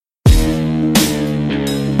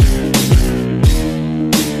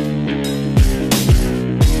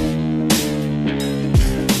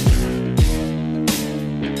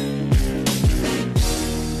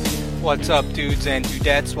What's up, dudes and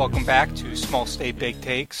dudettes? Welcome back to Small State Big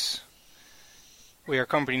Takes. We are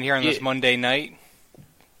accompanied here on this Monday night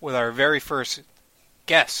with our very first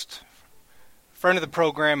guest, friend of the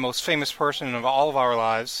program, most famous person of all of our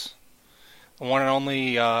lives, the one and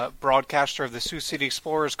only broadcaster of the Sioux City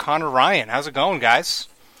Explorers, Connor Ryan. How's it going, guys?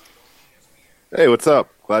 Hey, what's up?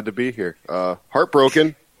 Glad to be here.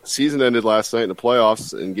 Heartbroken. Season ended last night in the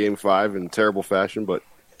playoffs in Game 5 in terrible fashion, but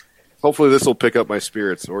hopefully this will pick up my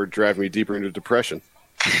spirits or drive me deeper into depression.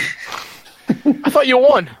 I thought you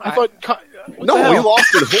won. No, we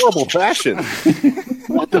lost in horrible fashion.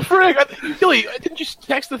 What the frick? Billy, didn't you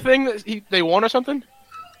text the thing that they won or something?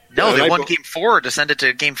 No, they won Game 4 to send it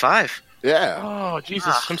to Game 5. Yeah. Oh,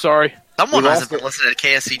 Jesus. I'm sorry. Someone hasn't been listening to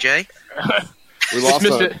KSCJ.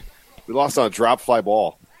 We lost on a drop fly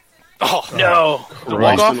ball. Oh, no.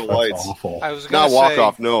 Walk off? The lights. I was Not walk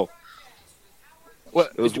off, no.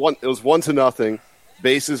 What? It was 1-0.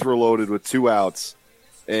 Bases were loaded with 2 outs,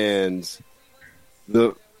 and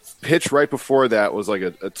the pitch right before that was like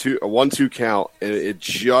a 1-2 count, and it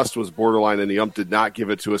just was borderline, and the ump did not give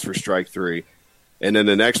it to us for strike 3. And then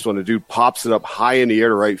the next one, the dude pops it up high in the air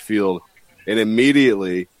to right field, and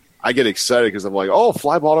immediately I get excited because I'm like, oh,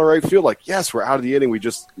 fly ball to right field. Like, yes, we're out of the inning. We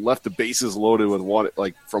just left the bases loaded with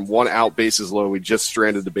from 1 out, bases loaded. We just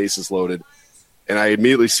stranded the bases loaded. And I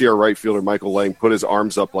immediately see our right fielder, Michael Lang, put his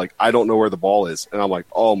arms up like, I don't know where the ball is. And I'm like,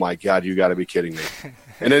 oh, my God, you got to be kidding me.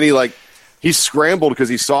 And then he scrambled because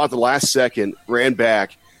he saw it the last second, ran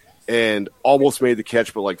back, and almost made the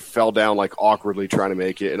catch, but fell down awkwardly trying to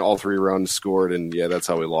make it. And all 3 runs scored. And, yeah, that's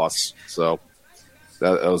how we lost. So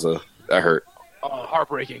that hurt. Oh,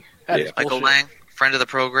 heartbreaking. Michael Lang, friend of the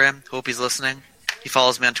program. Hope he's listening. He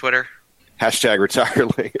follows me on Twitter. # retire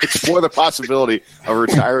Lang. Explore the possibility of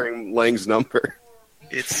retiring Lang's number.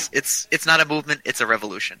 It's not a movement. It's a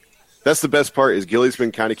revolution. That's the best part is Gilly's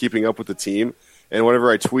been kind of keeping up with the team. And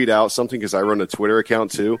whenever I tweet out something, because I run a Twitter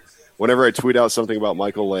account too, whenever I tweet out something about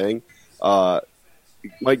Michael Lang,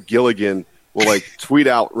 Mike Gilligan will tweet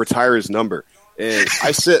out, retire his number. And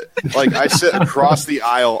I sit across the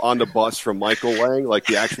aisle on the bus from Michael Lang,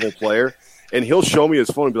 the actual player, and he'll show me his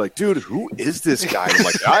phone and be like, "Dude, who is this guy?" And I'm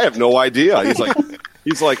like, "I have no idea."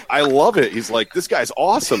 He's like, "I love it." He's like, "This guy's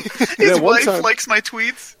awesome." And his wife likes my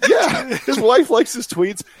tweets. Yeah, his wife likes his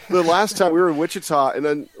tweets. The last time we were in Wichita, and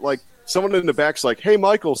then someone in the back's like, "Hey,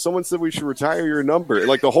 Michael, someone said we should retire your number."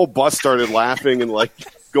 And the whole bus started laughing and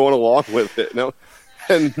going along with it.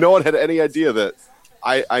 And no one had any idea that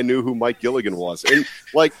I knew who Mike Gilligan was. And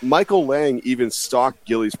Michael Lang even stalked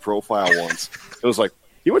Gilly's profile once. It was like,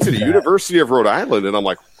 he went to the University of Rhode Island, and I'm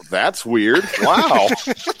like, that's weird. Wow.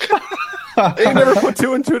 They never put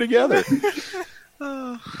 2 and 2 together.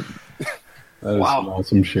 That is some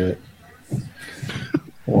awesome shit.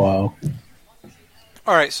 Wow.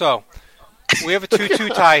 All right, so we have a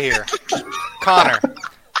 2-2 tie here. Connor,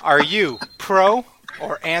 are you pro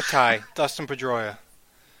or anti Dustin Pedroia?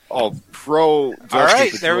 Oh, pro. All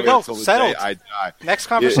right, there we go. Settled. I die. Next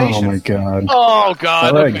conversation. Oh, my God. Oh,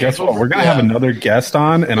 God. All right, guess what? We're going to have another guest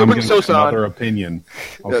on, and I'm going to give another opinion.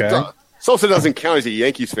 Okay? Sosa doesn't count as a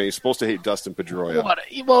Yankees fan. He's supposed to hate Dustin Pedroia.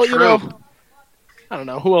 Well, I don't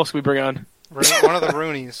know. Who else can we bring on? One of the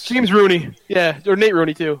Rooneys. James Rooney. Yeah, or Nate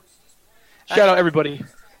Rooney, too. Shout out everybody.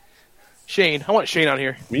 Shane. I want Shane on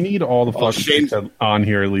here. We need all the fucking on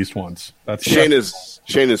here at least once. Shane is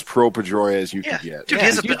pro Pedroia as you can get. Dude, he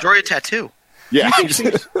has a Pedroia tattoo. Yeah. Does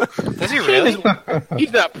he really?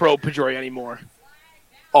 He's not pro Pedroia anymore.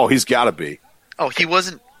 Oh, he's got to be. Oh, he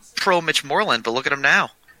wasn't pro Mitch Moreland, but look at him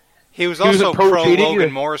now. He was also pro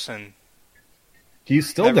Logan Morrison. He's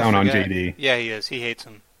still down on JD. Yeah, he is. He hates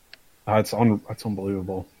him. That's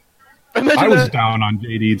unbelievable. I was down on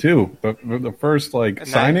JD too. The first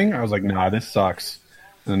signing, I was like, nah, this sucks.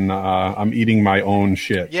 And I'm eating my own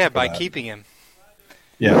shit. Yeah, by keeping him.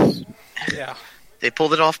 Yes. Yeah. They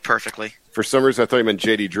pulled it off perfectly. For some reason, I thought you meant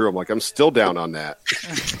JD Drew. I'm like, I'm still down on that.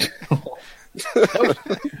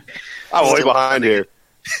 I'm way behind here.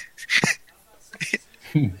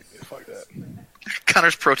 Fuck that.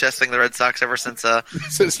 Connor's protesting the Red Sox ever since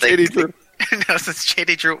JD Drew. No, since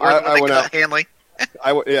JD Drew I went out. Hanley.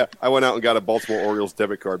 I went out and got a Baltimore Orioles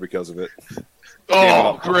debit card because of it.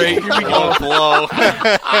 Oh, great. Here we go. Blow.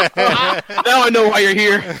 Now I know why you're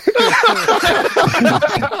here.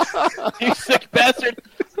 You sick bastard.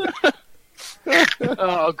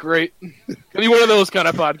 Oh, great. Gonna be one of those kind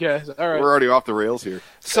of podcasts. All right. We're already off the rails here.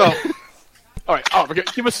 So, all right.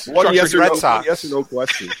 Give us one yes or Red no, Sox. Yes or no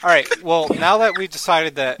question. All right. Well, now that we've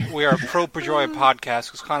decided that we are a pro Pedroia podcast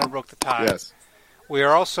because Connor broke the tie, yes, we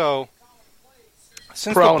are also,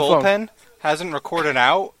 since pro the bullpen hasn't recorded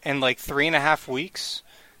out in 3.5 weeks,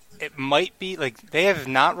 it might be like they have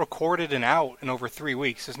not recorded an out in over 3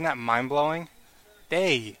 weeks. Isn't that mind blowing?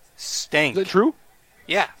 They stink. Is that true?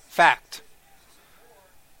 Yeah, fact.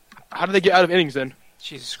 How do they get out of innings then?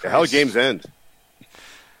 Jesus Christ. How games end?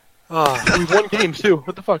 We won games too.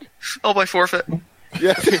 What the fuck? Oh, by forfeit.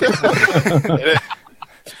 Yeah.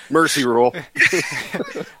 Mercy rule.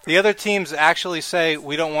 The other teams actually say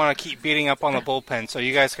we don't want to keep beating up on the bullpen, so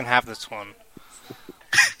you guys can have this one.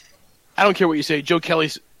 I don't care what you say. Joe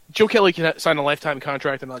Kelly can sign a lifetime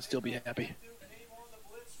contract and I'd still be happy.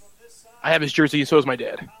 I have his jersey, and so does my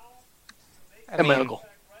dad. And my uncle.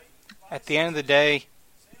 At the end of the day,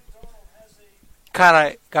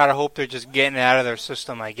 kind of gotta hope they're just getting it out of their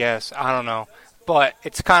system, I guess. I don't know. But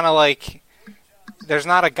it's kind of like there's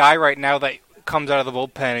not a guy right now that comes out of the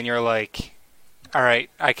bullpen and you're like, all right,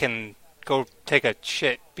 I can go take a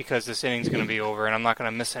shit because this inning's going to be over and I'm not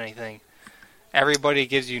going to miss anything. Everybody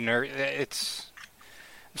gives you I'm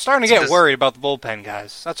starting to get worried about the bullpen,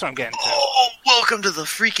 guys. That's what I'm getting to. Oh, welcome to the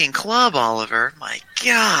freaking club, Oliver. My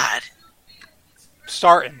God.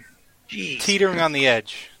 Starting. Jeez. Teetering on the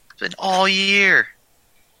edge. It's been all year.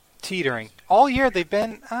 Teetering. All year they've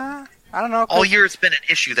been, I don't know. All year it's been an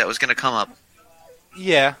issue that was going to come up.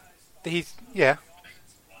 Yeah. Yeah.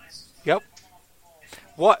 Yep.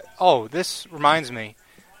 What? Oh, this reminds me.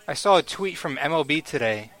 I saw a tweet from MLB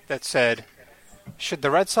today that said, should the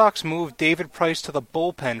Red Sox move David Price to the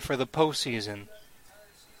bullpen for the postseason?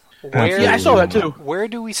 Yeah, I saw that too. Where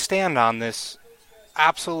do we stand on this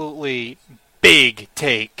absolutely big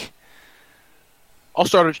take? I'll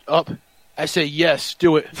start it up. I say yes,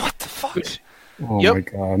 do it. What the fuck? Oh my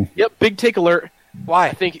God. Yep, big take alert. Why?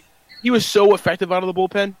 I think he was so effective out of the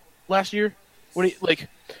bullpen last year when he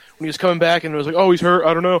was coming back and it was like, oh, he's hurt.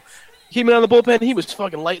 I don't know. He came in on the bullpen. He was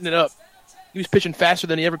fucking lighting it up. He was pitching faster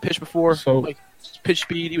than he ever pitched before. So, pitch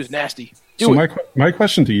speed. He was nasty. My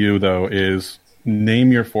question to you though is,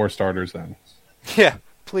 name your 4 starters then. Yeah,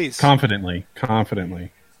 please. Confidently.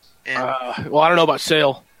 Well, I don't know about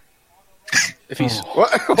Sale. If he's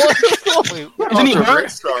isn't he hurt?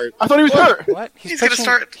 I thought he was hurt. What? He's going to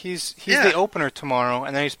start. He's the opener tomorrow,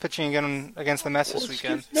 and then he's pitching again against the Mets this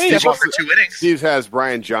weekend. Steve for 2 innings. Steve has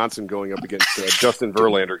Brian Johnson going up against Justin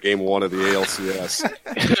Verlander, Game 1 of the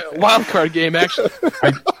ALCS. Wild card game, actually.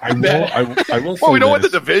 I will say we don't win the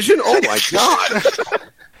this. division? Oh my God!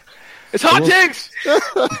 It's hot takes.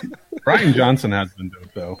 Brian Johnson has been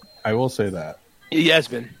dope though. I will say that. He has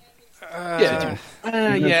been. Yeah.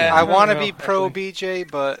 I want to be pro BJ,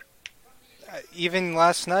 but even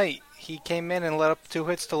last night he came in and let up 2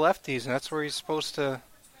 hits to lefties, and that's where he's supposed to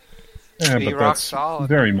be rock solid.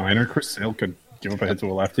 Very minor. Chris Sale could give up a hit to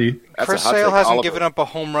a lefty. Chris Sale hasn't given up a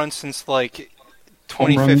home run since like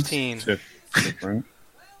 2015. Different.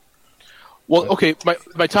 Well, okay,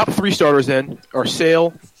 my top 3 starters then are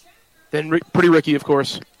Sale, then Pretty Ricky, of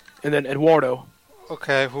course, and then Eduardo.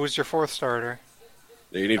 Okay, who's your 4th starter?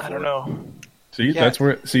 You need I don't know. See, that's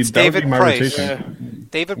where. See, that David would be my Price. rotation.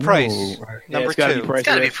 David Price, number 2. It's got to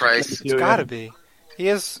be Price. It's got to be.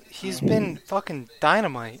 He's been fucking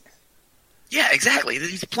dynamite. Yeah, exactly.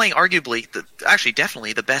 He's playing arguably,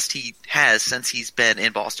 definitely the best he has since he's been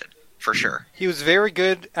in Boston, for sure. He was very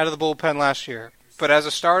good out of the bullpen last year, but as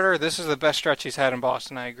a starter, this is the best stretch he's had in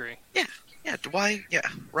Boston. I agree. Yeah. Why? Yeah,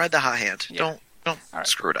 ride the hot hand. Yeah. Don't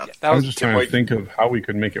screw it up. Yeah, I was just trying to think of how we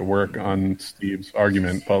could make it work on Steve's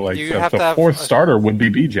argument, but like the 4th starter would be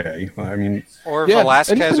BJ. I mean, or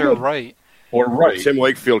Velasquez or Wright. Or Wright. Tim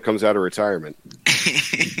Wakefield comes out of retirement.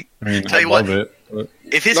 I mean, Tell I you love what, it. But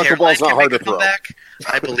if his Knuckleball's hairline not can hard make to a throw. comeback,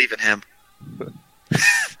 I believe in him.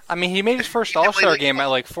 I mean, he made his first All-Star game at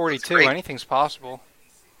like 42. Great. Anything's possible.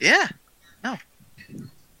 Yeah.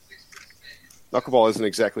 Knuckleball isn't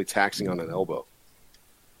exactly taxing on an elbow.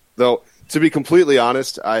 Though, to be completely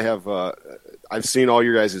honest, I've seen all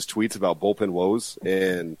your guys' tweets about bullpen woes,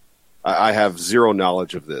 and I have zero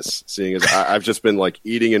knowledge of this, seeing as I've just been like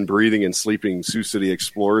eating and breathing and sleeping Sioux City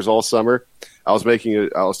Explorers all summer. I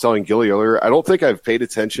was telling Gilly earlier, I don't think I've paid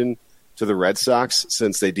attention to the Red Sox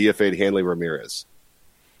since they DFA'd Hanley Ramirez.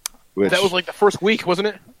 That was like the first week, wasn't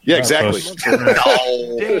it? Yeah, exactly. No,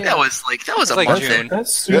 that was a like month June. in.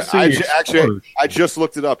 that's I just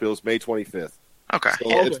looked it up. It was May 25th. Okay. So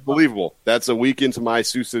it's believable. That's a week into my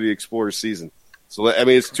Sioux City Explorers season. So I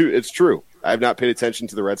mean, it's true. I have not paid attention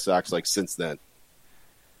to the Red Sox like since then.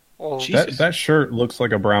 Well, that shirt looks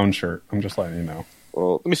like a brown shirt. I'm just letting you know.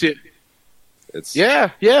 Well, Let me see it. it's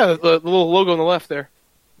Yeah, the little logo on the left there.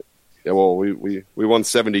 yeah. Well, we won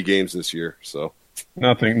 70 games this year, so.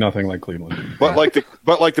 Nothing like Cleveland. But like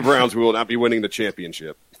the Browns, we will not be winning the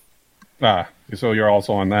championship. So you're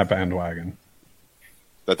also on that bandwagon.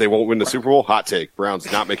 That they won't win the Super Bowl? Hot take. Browns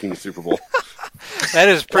not making the Super Bowl. That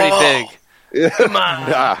is pretty big. Come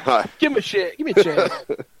on. Give me a shit. Give me a chance.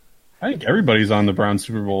 I think everybody's on the Browns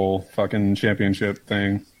Super Bowl fucking championship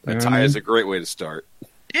thing. A tie is a great way to start.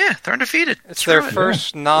 Yeah, they're undefeated. It's their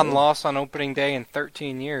first non-loss on opening day in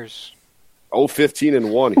 13 years.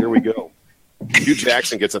 15-1. Here we go. Hugh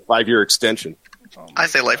Jackson gets a 5-year extension. I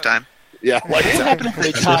say lifetime. Yeah, lifetime.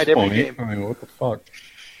 They tied every game. I mean, what the fuck?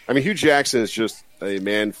 I mean, Hugh Jackson is just a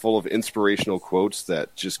man full of inspirational quotes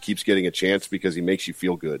that just keeps getting a chance because he makes you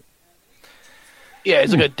feel good. Yeah,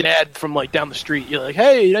 he's like a dad from like down the street. You're like,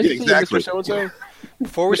 hey, nice to see you, Mr. So-and-so.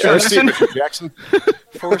 Before we start, Mr. Jackson.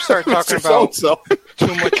 Before we start talking about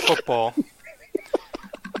too much football,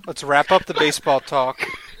 let's wrap up the baseball talk.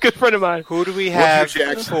 Good friend of mine. Who do we have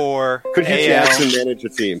for Could Hugh Jackson manage a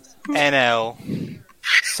team? NL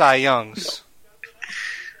Cy Youngs?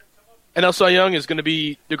 NL Cy Young is going to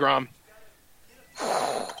be DeGrom.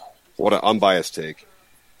 What an unbiased take.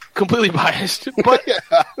 Completely biased, but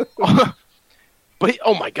but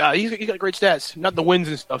oh my god, he got great stats. Not the wins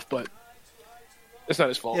and stuff, but it's not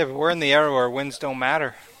his fault. Yeah, but we're in the era where wins don't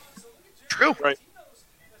matter. True. Right.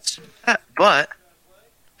 But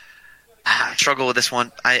I struggle with this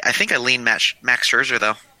one. I think I lean Max Scherzer,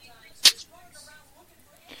 though.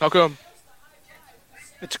 How come?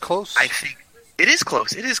 It's close. I think it is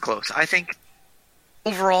close. It is close. I think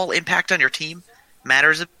overall impact on your team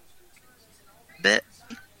matters a bit,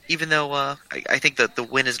 even though I think that the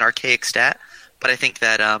win is an archaic stat. But I think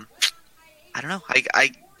that I don't know.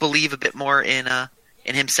 I believe a bit more in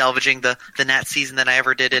him salvaging the Nats season than I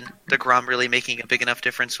ever did in DeGrom really making a big enough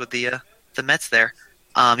difference with the Mets there.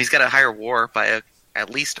 He's got a higher WAR by at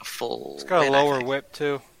least a full. He's got a lower whip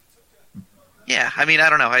too. Yeah, I mean I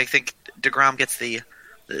don't know. I think DeGrom gets the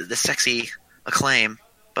sexy acclaim,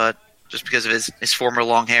 but just because of his former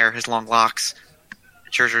long hair, his long locks,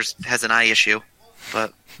 Scherzer has an eye issue.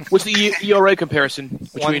 But what's the ERA comparison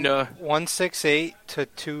between 1.68 to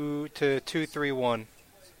 2.31?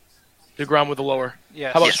 DeGrom with the lower.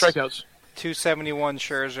 Yes. How about strikeouts? 271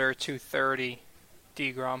 Scherzer, 230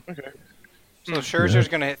 DeGrom. Okay. So Scherzer's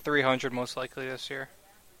going to hit 300 most likely this year.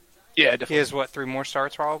 Yeah, definitely. He has 3 more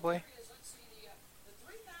starts probably.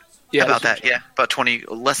 Yeah, about that. Yeah, about 20,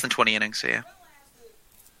 less than 20 innings. So yeah.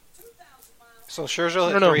 So Scherzer will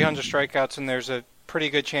hit 300 strikeouts, and there's a pretty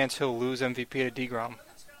good chance he'll lose MVP to DeGrom.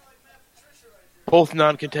 Both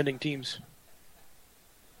non-contending teams.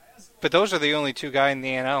 But those are the only 2 guys in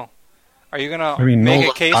the NL. Are you going to make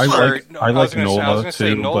a case I for... I was going to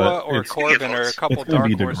say too, Nola but or Corbin or a couple dark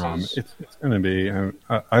horses. It's going to be...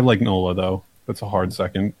 I like Nola, though. That's a hard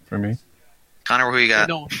second for me. Connor, who you got?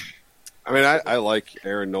 I mean, I like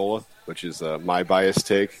Aaron Nola, which is my biased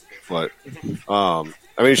take. But, I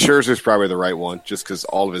mean, Scherzer's probably the right one, just because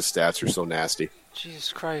all of his stats are so nasty.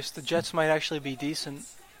 Jesus Christ, the Jets might actually be decent.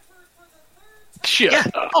 Shit. Yeah.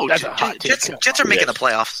 That's a hot take. Jets are making the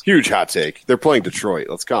playoffs. Huge hot take. They're playing Detroit.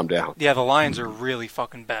 Let's calm down. Yeah, the Lions are really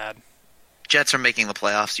fucking bad. Jets are making the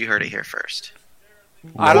playoffs. You heard it here first.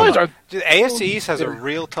 I don't know. The AFC East has a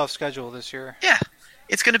real tough schedule this year. Yeah.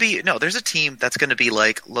 It's going to be... No, there's a team that's going to be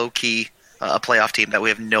like low-key a playoff team that we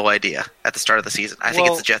have no idea at the start of the season. I think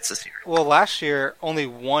it's the Jets this year. Well, last year, only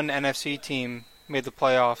one NFC team made the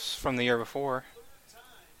playoffs from the year before.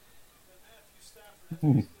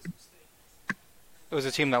 It was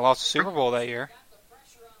a team that lost the Super Bowl that year.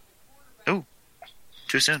 Ooh.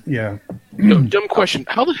 Too soon. Yeah. Dumb question.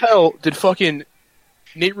 How the hell did fucking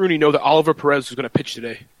Nate Rooney know that Oliver Perez was going to pitch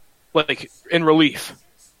today? Like, in relief.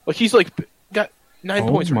 Like, he's like, got 9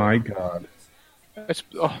 points. Oh my god. That's,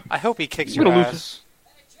 I hope he kicks your ass.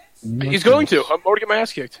 He's going to. I'm already getting my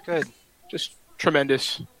ass kicked. Good. Just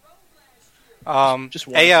tremendous. Just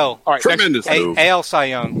AL. All right, tremendous move. AL Cy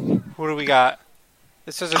Young. Who do we got?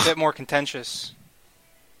 This is a bit more contentious,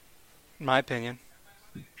 in my opinion.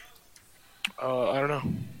 I don't know.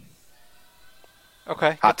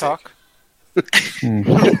 Okay, hot good talk.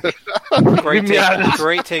 Great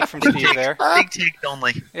great take from Steve there. Big take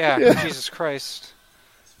only. Yeah, Jesus Christ.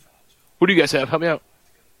 Who do you guys have? Help me out.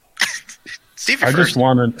 Steve, I first. just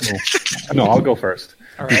want to... No, I'll go first.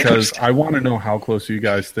 All right. Because I want to know how close you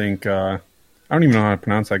guys think... I don't even know how to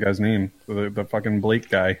pronounce that guy's name. The fucking Blake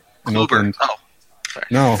guy in Oakland. Oh. Sorry.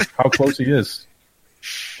 No, how close he is.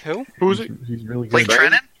 Who? Who is it? He's really good. Blake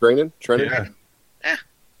Treinen? Treinen? Yeah.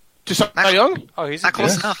 To Cy Young? Oh, he's not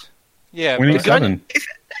close Yes. enough. Yeah, Winning but 7.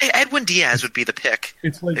 Edwin Diaz would be the pick.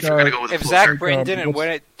 It's like... If you're gonna go with if a Zach closer. Britton didn't win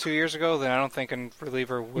it 2 years ago, then I don't think a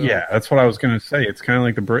reliever will. Yeah, that's what I was going to say. It's kind of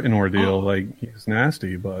like the Britton ordeal. Like, he's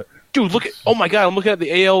nasty, but... Dude, look at... Oh my god, I'm looking at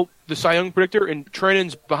the AL, the Cy Young predictor, and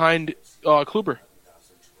Treinen's behind Kluber.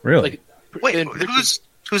 Really? Like, Wait,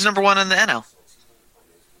 Who's number one in the NL?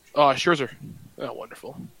 Oh, Scherzer. Oh,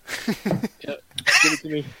 wonderful. Yeah, give it to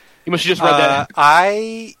me. You must have just read that.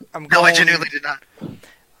 I'm going. No, I genuinely did not.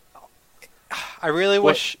 I really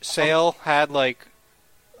wish Sale had like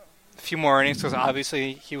a few more innings because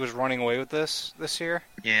obviously he was running away with this year.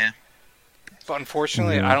 Yeah. But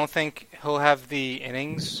unfortunately, I don't think he'll have the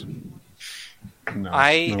innings. No,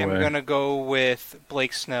 I am going to go with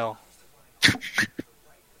Blake Snell.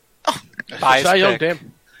 Biased Cy Young, pick.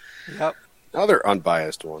 damn. Yep. Another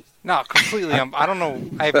unbiased one. No, completely. I don't know.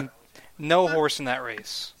 I have no horse in that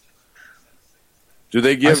race. Do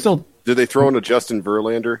they throw in a Justin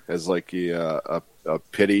Verlander as like a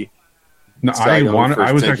pity? No,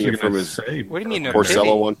 I was actually going to say. What do you mean a Porcello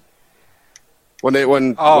pity?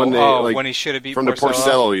 one? When he should have beat from Porcello? the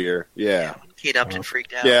Porcello year, yeah. Kate Upton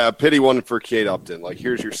freaked out. Yeah, pity one for Kate Upton. Like,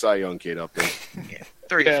 here's your Cy Young, Kate Upton.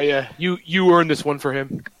 Yeah. You earned this one for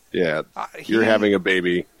him. Yeah, you're having a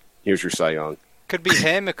baby. Here's your Cy Young. Could be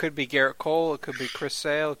him. It could be Garrett Cole. It could be Chris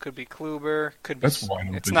Sale. It could be Kluber. Could be.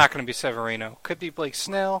 It's not going to be Severino. Could be Blake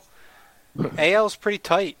Snell. AL's pretty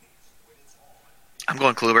tight. I'm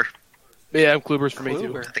going Kluber. Yeah, Kluber's for me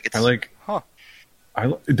too. I think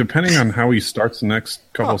it's. Depending on how he starts the next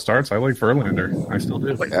couple starts, I like Verlander. I still do.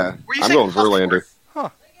 Yeah, I'm going Verlander. Huh.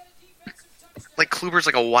 Like Kluber's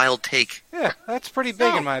like a wild take. Yeah, that's pretty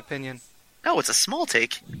big in my opinion. No, it's a small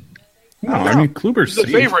take. No, I mean Kluber's the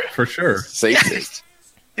favorite for sure. Safe take.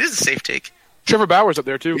 It is a safe take. Trevor Bauer's up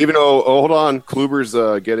there too. Even though, hold on, Kluber's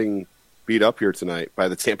getting beat up here tonight by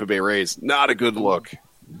the Tampa Bay Rays. Not a good look.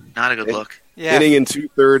 Not a good look. Yeah. Inning in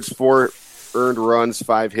 2/3, 4 earned runs,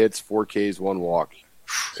 5 hits, 4 Ks, 1 walk.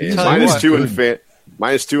 And minus two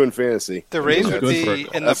in fantasy. The Rays would be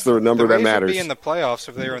that's the number that matters. Would be in the playoffs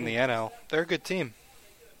if they were in the NL. They're a good team.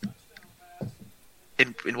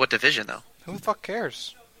 In what division though? Who the fuck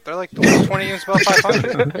cares? They're like the last 20 games above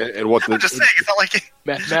 500. and what I'm just saying, it's not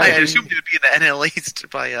like I assumed it would be in the NL East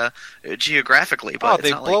by geographically, but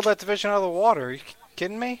they blow that division out of the water. Are you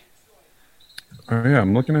kidding me? Oh yeah,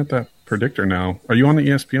 I'm looking at that predictor now. Are you on the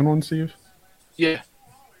ESPN one, Steve? Yeah.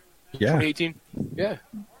 Yeah. 2018. Yeah.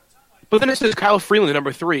 But then it says Kyle Freeland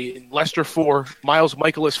number 3, Lester 4, Miles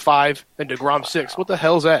Michaelis 5, and DeGrom 6. What the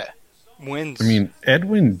hell's that? Wins. I mean,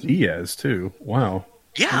 Edwin Diaz too. Wow.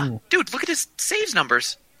 Yeah, Ooh. dude, look at his saves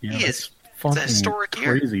numbers. Yeah, He is fucking it's a historic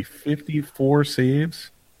year. crazy. 54 saves.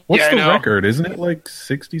 What's the record? Isn't it like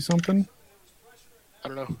 60 something? I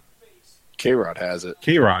don't know. K-Rod has it.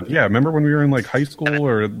 K-Rod. Yeah, remember when we were in like high school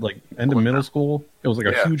or like end of middle school? It was like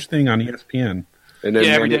a huge thing on ESPN. And then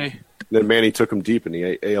every day. Then Manny took him deep in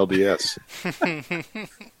the ALDS.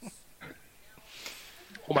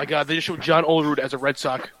 Oh my God! They just showed John Olerud as a Red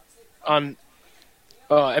Sox on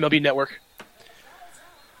MLB Network.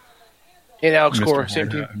 And Alex Mr. Cora, same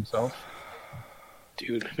team. Himself.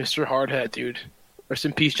 Dude, Mr. Hardhat, dude. Rest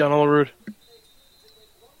in peace, John Olerud.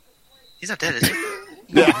 He's not dead, is he?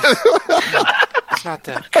 It's not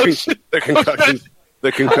dead.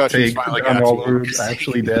 The concussions finally got John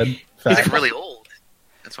actually dead. He's like really old.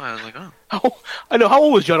 That's why I was like, oh. Oh, I know. How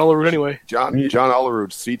old was John Olerud anyway? John Olerud,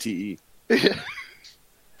 CTE.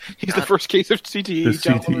 He's the first case of CTE. The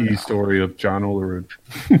John CTE Olerud. story of John Olerud.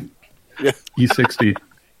 Yeah. E60.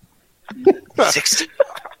 60.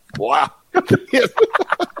 Wow.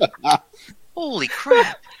 Holy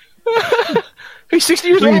crap. He's 60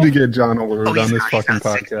 years We old. need to get John Olerud Oh, on he's this not- fucking he's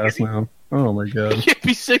not 60, podcast is he? now. Oh my He god. can't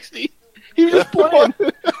be 60. He was just playing.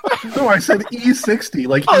 No, I said E60,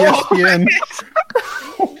 like Oh, ESPN.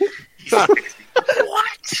 He's 60.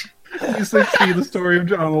 What? E60, the story of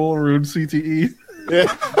John Olerud, CTE.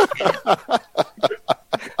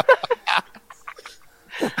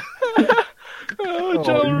 Oh,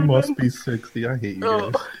 Oh, you must be 60. I hate you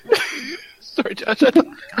guys. Sorry, Josh.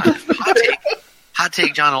 Hot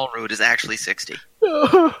take, John Olerud is actually 60.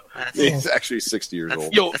 That's, He's actually 60 years that's,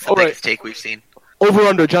 old. Yo, that's the all right. biggest take we've seen. Over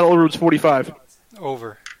under. John Olerud's 45.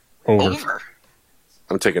 Over. Over.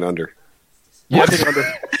 I'm taking under. Yeah, I'm taking under.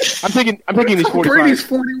 I'm taking these 45. Brady's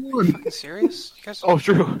 41. Are you serious? You guys Oh,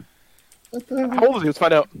 true. What the How old is he? Let's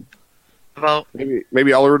find out. About Maybe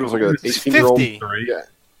Olerud was like an He's 18-year-old. 50. Yeah.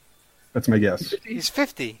 That's my guess. He's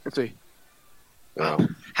 50. Let's see. Oh.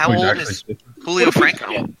 how Oh, he's old actually is Julio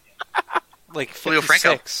Franco? Like Julio Franco.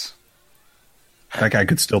 56. That guy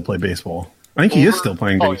could still play baseball. I think he is still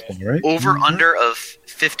playing Oh, baseball, right? Over under of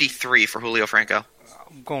 53 for Julio Franco.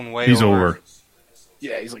 I'm going way He's over. over.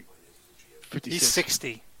 Yeah, he's like 56. He's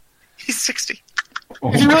 60. He's 60.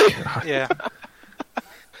 Oh, Is he really? Yeah.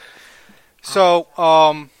 So,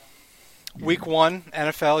 week 1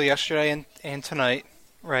 NFL yesterday and tonight,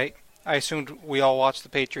 right? I assumed we all watched the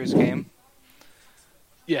Patriots game.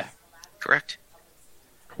 Yeah. Correct.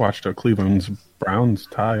 watched a Cleveland Browns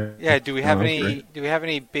tie. Yeah. Do we have That was any? great. Do we have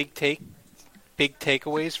any big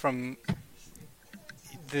takeaways from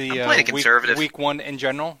the I'm playing conservative. week one in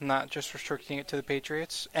general? Not just restricting it to the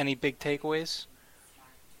Patriots. Any big takeaways?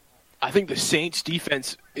 I think the Saints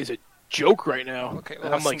defense is a joke right now. Okay. And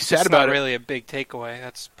Well, I'm like that's sad not about it. really a big takeaway.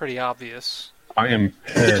 That's pretty obvious. I am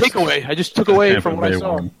The pissed. takeaway. I just took away Tampa from what I Bay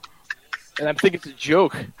saw, won. and I'm thinking it's a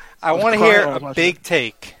joke. I was want to crying hear when I was a watching big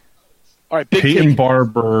take. All right, big Peyton take.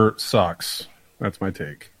 Barber sucks. That's my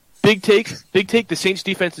take. Big take. Big take. The Saints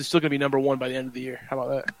defense is still going to be number one by the end of the year. How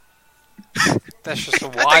about that? That's just a I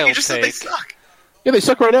thought you wild just said they take. suck. Yeah, they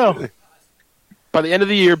suck right now. By the end of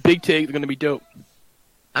the year, big take. They're going to be dope.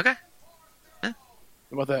 Okay. How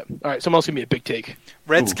about that? All right, someone else give me a big take.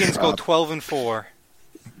 Redskins go God. 12-4.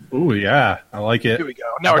 Ooh, yeah. I like it. Here we go.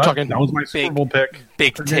 Now we're talking. That was my Super Big- Bowl pick.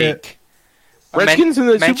 Big Forget it. take. Redskins in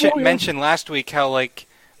the Super Bowl, yeah? Mentioned last week how like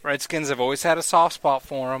Redskins have always had a soft spot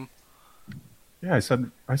for them. Yeah,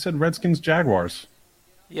 I said Redskins Jaguars.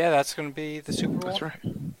 Yeah, that's going to be the Super Bowl. That's right.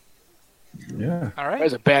 Yeah. All right.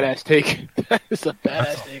 That's a badass take. That's a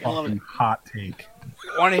badass take. I love Fucking it. hot take.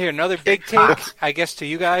 Want to hear another big take? I guess to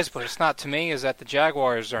you guys, but it's not to me. Is that the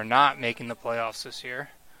Jaguars are not making the playoffs this year?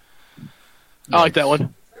 I like that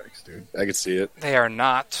one. Yikes, dude. I can see it. They are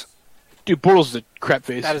not. Dude, Bortles is a crap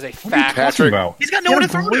face. That is a What are you fact. talking Patrick- about? He's got no He one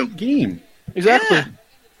had to a throw great to. game. Exactly. Yeah.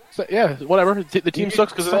 So, yeah, whatever. The team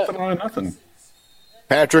sucks because of Something that. out of nothing.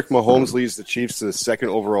 Patrick Mahomes leads the Chiefs to the second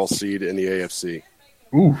overall seed in the AFC.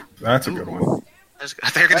 Ooh, that's a good one.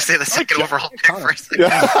 They're going to say the second overall pick for a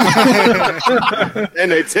second.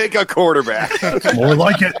 And they take a quarterback. More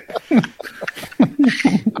like it.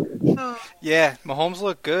 Yeah, Mahomes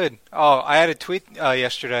looked good. Oh, I had a tweet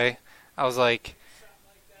yesterday. I was like,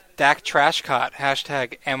 Dak Trashcott,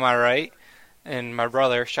 hashtag am I right? And my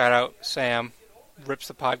brother, shout out Sam, rips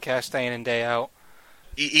the podcast day in and day out.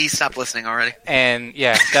 He stopped listening already. And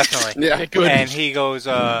yeah, definitely. Yeah. Good. And he goes,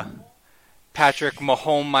 Patrick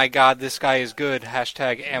Mahomes, my God, this guy is good.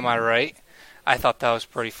 Hashtag am I right? I thought that was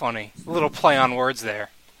pretty funny. A little play on words there.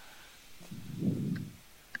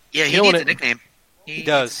 Yeah, he Killing needs it. a nickname. He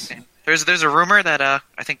does. needs a nickname. There's a rumor that I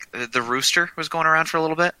think the Rooster was going around for a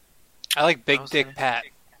little bit. I like Big I was Dick there. Pat.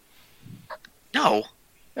 No.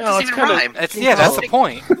 No, Doesn't it's even kind rhyme. That's the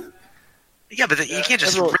point. Yeah, but you can't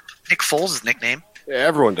just everyone- rip Nick Foles' nickname. Yeah,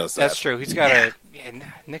 everyone does that. That's true. He's got Yeah. a.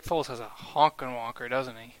 Yeah, Nick Foles has a honkin' wonker,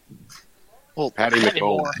 doesn't he? Well, Patty not Mahomes.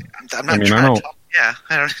 anymore. I'm not I mean, trying I to don't- tell. Yeah,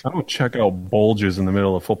 I don't. I don't check out bulges in the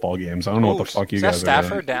middle of football games. I don't know what the fuck you is that guys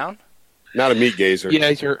Stafford are down? Not a meat gazer. Yeah,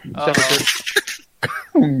 he's hurt. Uh-oh.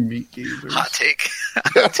 doing. Meat gazers. Hot take.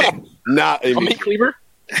 Not a A meat meat cleaver?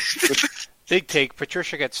 Big take.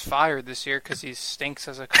 Patricia gets fired this year because he stinks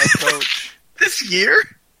as a head coach. This year?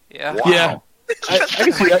 Yeah. Wow. Yeah. I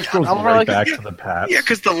can see that. Goes I'm right like, back to the Pats. Yeah,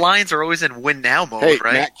 because the Lions are always in win now mode, Hey,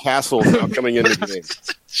 right? Matt Castle now coming into the game.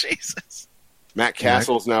 Jesus. Matt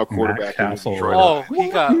Castle's now quarterback in Castle. Detroit. Oh, he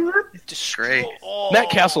got Great. Oh. Matt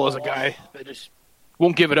Castle is a guy that just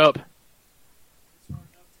won't give it up.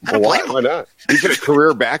 I don't Well, why? blame him. Why not? He's a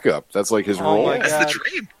career backup. That's like his Oh role. my That's God. the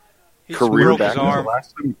dream. He Career broke his back. When was the arm.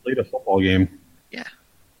 last time he played a football game?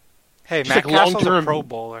 Hey, Just Matt like Castle's a long-term. Pro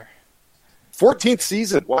Bowler. 14th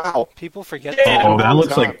season. Wow. People forget Yeah. that. Oh, that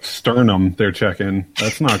looks time. like sternum they're checking.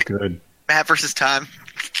 That's not good. Matt versus time.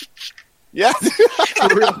 Yeah.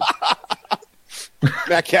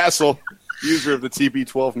 Matt Castle, user of the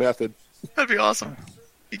TB12 method. That'd be awesome.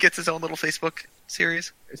 He gets his own little Facebook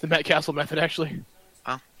series. It's the Matt Castle method, actually.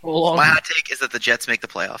 Oh. All along. My hot take is that the Jets make the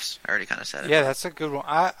playoffs. I already kind of said it. Yeah, that's a good one.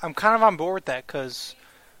 I'm kind of on board with that because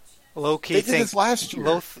low key They did this last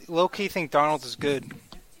year. low key think Darnold is good.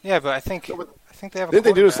 Yeah, but I think they have. A Didn't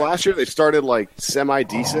they do this quarterback. last year? They started like semi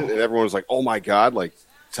decent, and everyone was like, "Oh my god!" Like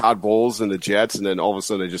Todd Bowles and the Jets, and then all of a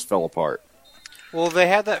sudden they just fell apart. Well, they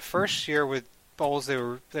had that first year with Bowles.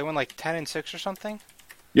 They went like 10-6 or something.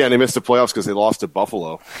 Yeah, and they missed the playoffs because they lost to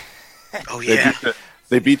Buffalo. Oh, They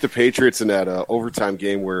yeah. beat the Patriots in that overtime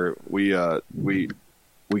game where we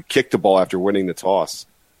kicked the ball after winning the toss.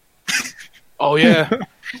 Oh, yeah.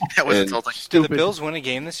 That was And- insulting. Did the Stupid. Bills win a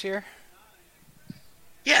game this year?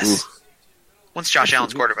 Yes. Once Josh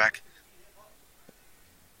Allen's quarterback.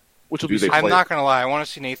 Which will Do be they super. I'm play- not gonna lie. I want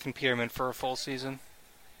to see Nathan Peterman for a full season.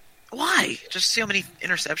 Why? Just see how many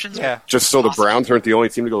interceptions? Yeah, Just so the Browns aren't the only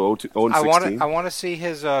team to go 0-16. I want to see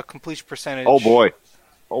his completion percentage. Oh boy!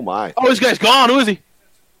 Oh my! Oh, this guy's gone. Who is he?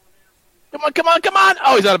 Come on, come on, come on.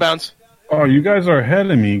 Oh, he's out of bounds. Oh, you guys are ahead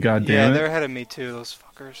of me, Yeah, goddamn they're it. ahead of me too. Those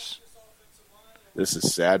fuckers. This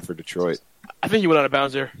is sad for Detroit. I think he went out of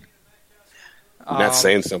bounds there. That's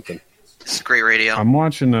saying something. This is great radio. I'm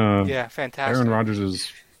watching Yeah, fantastic. Aaron Rodgers'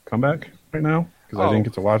 comeback right now. because I didn't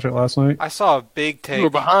get to watch it last night. I saw a big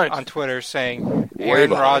take on Twitter saying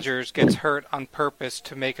Aaron Rodgers gets hurt on purpose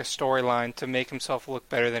to make a storyline to make himself look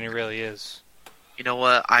better than he really is. You know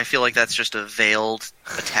what? I feel like that's just a veiled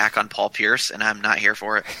attack on Paul Pierce, and I'm not here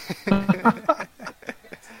for it.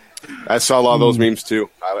 I saw a lot of those memes too.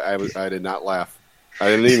 I did not laugh. I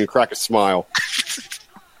didn't even crack a smile.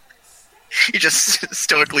 You just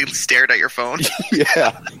stoically stared at your phone.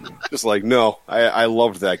 Yeah, just like no. I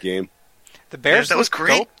loved that game. The Bears that was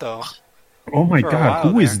great, though. Oh my God,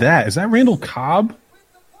 who is that? Is that Randall Cobb?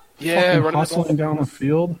 Yeah, fucking hustling down the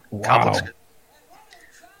field. Wow.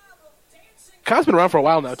 Cobb's been around for a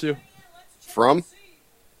while now too. From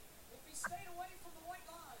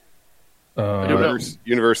know.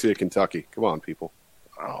 University of Kentucky. Come on, people.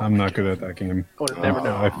 I'm not good at that game. I would never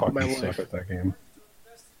know. I fucking suck at that game.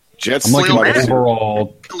 Jets. I'm like Khalil an Mack.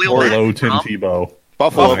 overall low Tim Tebow.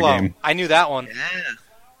 Buffalo. Game. I knew that one. Yeah.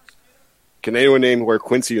 Can anyone name where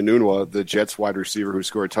Quincy Enunwa, the Jets wide receiver who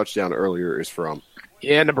scored a touchdown earlier, is from?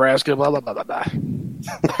 Yeah, Nebraska. Blah blah blah blah blah.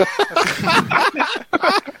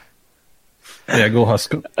 Yeah, go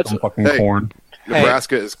Husk. Some fucking corn.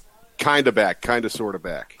 Nebraska is kind of back, kind of sort of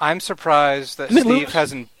back. I'm surprised that Steve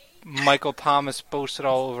hasn't Michael Thomas boasted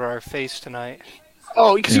all over our face tonight.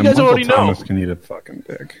 Oh, because you guys already know. Thomas can eat a fucking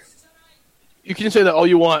dick. You can say that all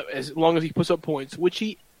you want as long as he puts up points, which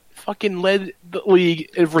he fucking led the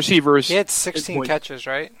league of receivers. He had 16 catches,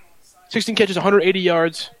 right? 16 catches, 180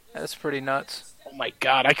 yards. That's pretty nuts. Oh my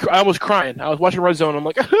God, I was crying. I was watching Red Zone. I'm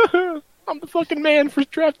like, I'm the fucking man for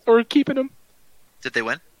draft or keeping him. Did they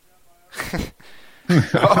win?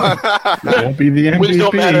 Won't be the MVP. Wins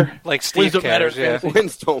don't matter. Like Steve cares, yeah.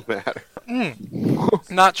 Wins don't matter.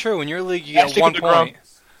 Not true. In your league, you get 1 point.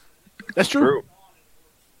 That's true.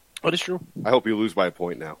 That is true. I hope you lose by a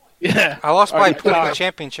point now. Yeah. I lost by putting the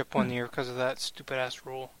championship 1 year because of that stupid-ass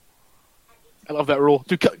rule. I love that rule.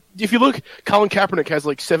 Dude, if you look, Colin Kaepernick has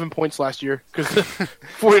like 7 points last year because the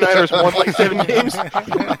 49ers won like 7 games.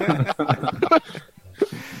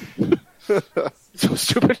 So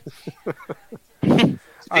stupid. Speaking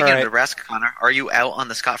of Nebraska, Connor, are you out on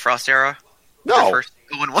the Scott Frost era? No. First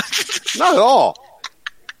 0-1? Not at all.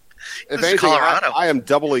 If anything, Colorado. I am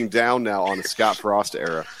doubling down now on the Scott Frost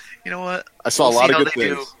era. You know what? I saw a lot of good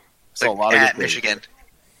things. Saw a lot of good things. Michigan.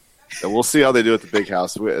 And we'll see how they do at the big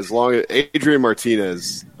house. As long as Adrian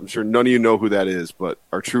Martinez, I'm sure none of you know who that is, but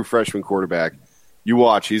our true freshman quarterback, you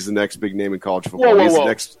watch. He's the next big name in college football. He's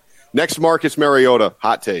the next Marcus Mariota.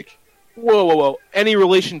 Hot take. Whoa. Any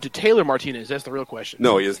relation to Taylor Martinez? That's the real question.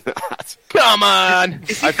 No, he is not. Come on.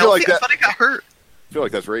 I feel like that. I thought he got hurt. I feel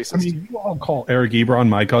like that's racist. I mean, you all call Eric Ebron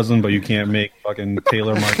my cousin, but you can't make fucking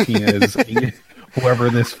Taylor Martinez, whoever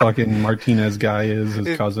this fucking Martinez guy is,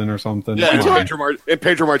 his cousin or something. Yeah, and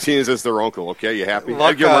Pedro Martinez is their uncle. Okay, you happy?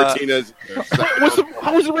 Edgar Martinez.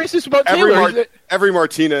 How was it racist about Taylor? Every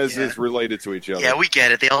Martinez is related to each other. Yeah, we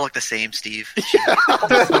get it. They all look the same, Steve.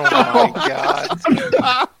 Oh my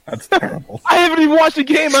God. That's terrible. I haven't even watched the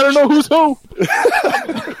game. I don't know who's who.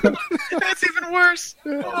 That's even worse.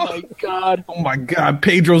 Oh my God.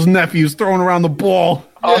 Pedro's nephew's throwing around the ball.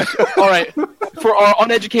 All right. For our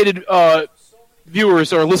uneducated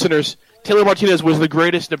viewers or listeners, Taylor Martinez was the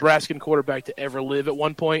greatest Nebraskan quarterback to ever live at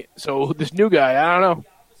one point. So this new guy, I don't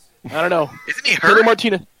know. Isn't he hurt? Taylor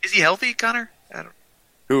Martinez. Is he healthy, Connor?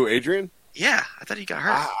 Who, Adrian? Yeah, I thought he got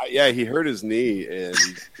hurt. Yeah, he hurt his knee, and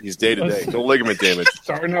he's day-to-day. No ligament damage.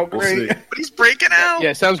 Starting out great. But he's breaking out.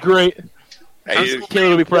 Yeah, sounds great. Hey,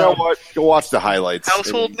 Taylor will be proud. You know what? Go watch the highlights.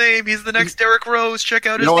 Household name. He's the next Derrick Rose. Check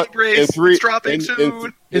out his knee brace. It's dropping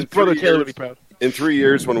soon. His brother Taylor will be proud. In 3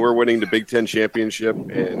 years, when we're winning the Big Ten championship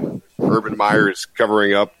and Urban Meyer is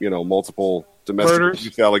covering up, multiple domestic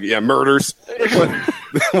murders.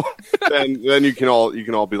 then you can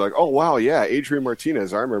all be like, oh wow, yeah, Adrian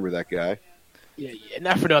Martinez, I remember that guy. Yeah,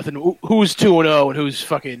 not for nothing. Who's 2-0 and who's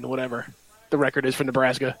fucking whatever the record is for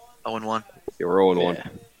Nebraska? 0-1. Yeah, we're 0-1. Yeah.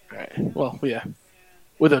 All right. Well, yeah.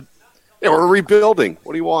 We're rebuilding.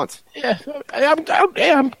 What do you want? Yeah,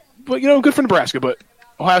 I'm but good for Nebraska, but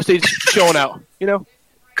Ohio State's showing out.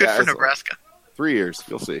 Good for Nebraska. 3 years,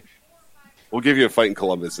 you'll see. We'll give you a fight in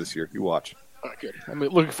Columbus this year. You watch. Oh, good. I'm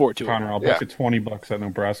looking forward to it. Connor, I'll bet you $20 that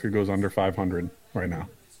Nebraska goes under 500 right now.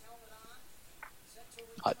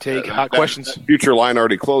 Hot take, hot questions. That future line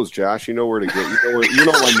already closed, Josh. You know where to get. You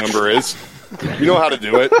know what my number is. You know how to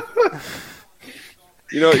do it.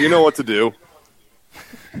 You know what to do.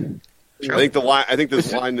 Sure. I think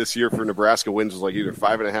this line this year for Nebraska wins was like either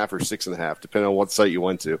 5.5 or 6.5, depending on what site you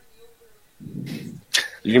went to.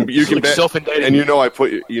 You can bet, and I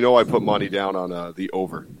put money down on the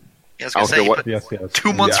over. Yeah, I was gonna say, yes.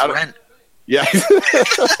 2 months rent. Yeah.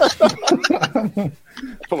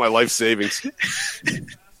 Put my life savings.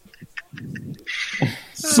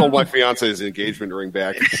 Sold my fiance's engagement ring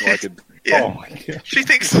back so I could. Yeah. Oh my god. She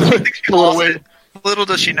thinks she lost it. Little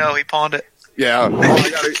does she know he pawned it. Yeah. We're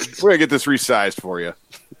going to get this resized for you.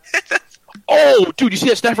 Oh, dude, you see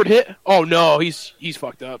that Stafford hit? Oh, no, he's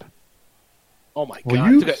fucked up. Oh, my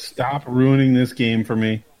God. Will you stop ruining this game for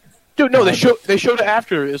me? Dude, no, they showed it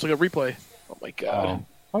after. It's like a replay. Oh, my God.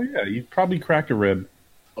 Oh yeah, you probably cracked a rib.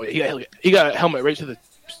 Oh, yeah, he got a helmet right to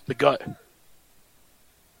the gut.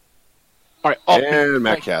 All right. Oh, And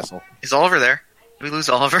Matt Castle. Is Oliver there? Did we lose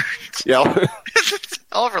Oliver? Yeah.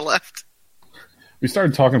 Oliver left. We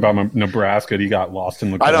started talking about Nebraska. And he got lost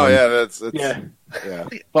in the corn. I know, yeah. That's yeah.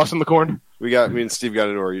 Lost in the corn. Me and Steve got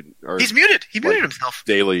into our He's muted. He muted himself.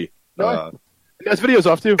 Daily. He has videos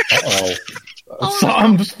off, too.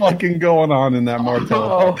 Something's fucking going on in that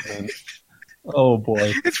Martell. Oh,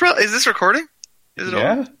 boy. Is this recording? Is it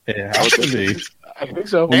yeah, it has to be. I think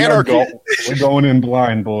so. We're going in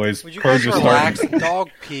blind, boys. Would you guys relax?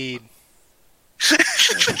 Dog peed.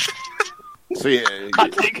 So, yeah,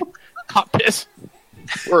 Hot take. Hot piss.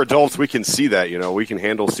 We're adults. We can see that, We can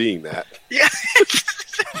handle seeing that. Yeah.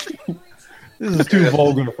 This is too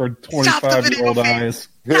vulgar for 25-year-old eyes.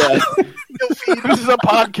 Yeah. This is a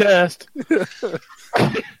podcast.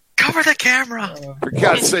 Cover the camera. For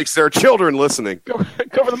God's sakes, there are children listening.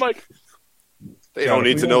 Cover the mic. They don't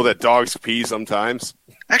need to know that dogs pee sometimes.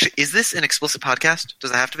 Actually, is this an explicit podcast?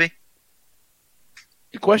 Does it have to be?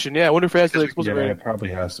 Good question. Yeah, I wonder if it has the explicit rating. It probably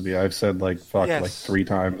has to be. I've said fuck Yes. 3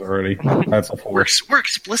 times already. That's a 4. We're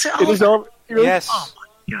explicit. It is all, really? Yes. Oh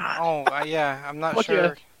my god. Oh, yeah. I'm not Fuck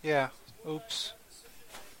sure. Yeah. Oops.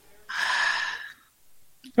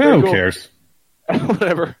 Who cares?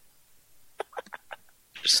 Whatever.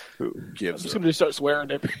 Who I'm gives just a... going to start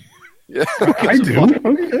swearing. Yeah. I do.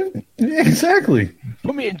 Okay. Yeah, exactly.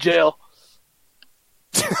 Put me in jail.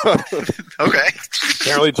 Okay.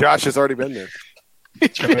 Apparently, Josh has already been there.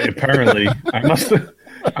 Apparently, I must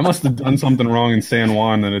have done something wrong in San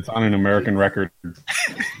Juan that it's on an American record.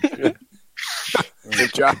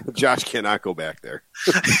 Josh cannot go back there.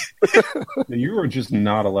 You were just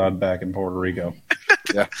not allowed back in Puerto Rico.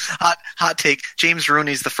 Yeah. Hot take. James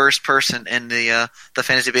Rooney's the first person in the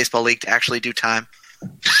fantasy baseball league to actually do time.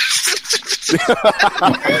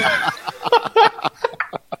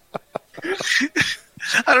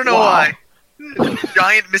 I don't know why.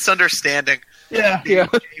 Giant misunderstanding. Yeah.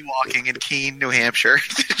 Walking in Keene, New Hampshire.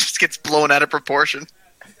 It just gets blown out of proportion.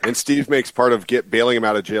 And Steve makes part of bailing him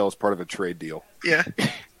out of jail as part of a trade deal. Yeah.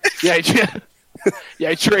 I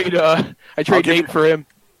trade Nate for him.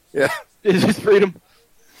 Yeah. Is his freedom.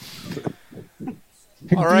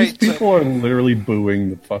 All right. These people are literally booing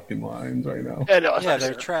the fucking Lions right now. Yeah,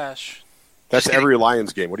 they're trash. That's every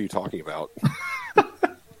Lions game. What are you talking about?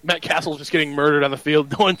 Matt Castle's just getting murdered on the field.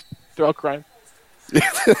 They're all crying.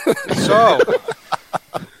 So,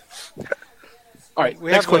 all right.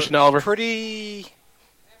 we Next have question, Oliver. Pretty.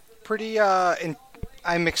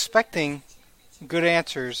 I'm expecting good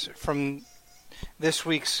answers from this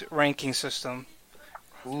week's ranking system.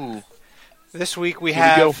 Ooh. This week we Here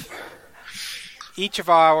we go. have each of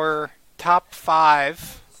our top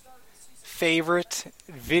 5 favorite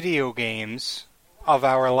video games of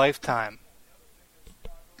our lifetime.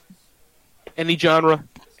 Any genre.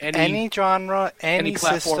 Any genre, any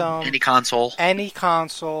platform, system, any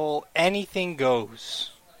console, anything goes.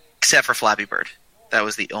 except for Flappy Bird. That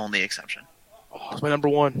was the only exception. Oh, it's my number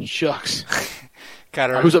one. Shucks.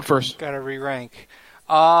 Who's up first? Gotta re-rank.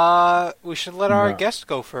 We should let our guest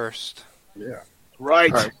go first. Yeah.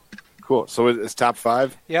 Right. All right. Cool. So it's top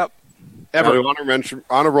 5? Yep. Ever.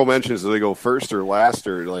 Honorable mentions, do they go first or last?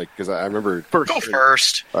 Or because I remember... Go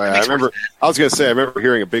first. I was going to say, I remember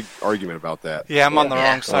hearing a big argument about that. Yeah, I'm on the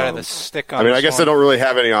wrong side of the stick on I guess I don't really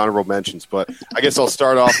have any honorable mentions, but I guess I'll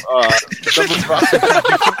start off number 5.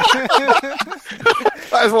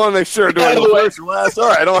 I just want to make sure do I go first or last. All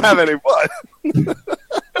right, I don't have any,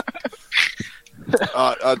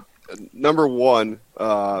 but number 1,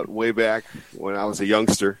 way back when I was a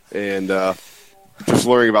youngster and just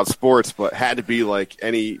learning about sports, but had to be like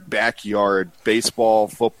any backyard baseball,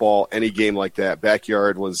 football, any game like that.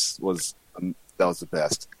 Backyard was that was the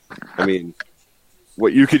best. I mean,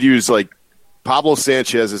 what you could use, like Pablo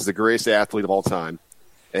Sanchez is the greatest athlete of all time,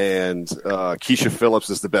 and Keisha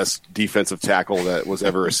Phillips is the best defensive tackle that was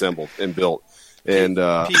ever assembled and built. And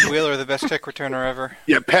Pete Wheeler, the best kick returner ever.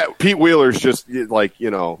 Yeah, Pete Wheeler's just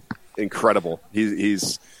incredible.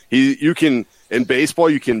 You can in baseball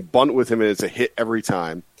you can bunt with him and it's a hit every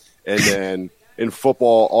time, and then in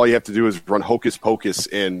football all you have to do is run hocus pocus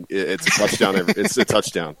and it's a touchdown. It's a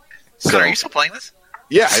touchdown. So, are you still playing this?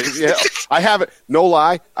 Yeah, I have it. No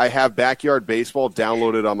lie, I have Backyard Baseball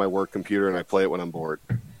downloaded on my work computer, and I play it when I'm bored.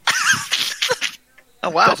 Oh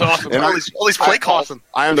wow, that's awesome! And all these play calls.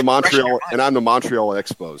 I am the Montreal, and I'm the Montreal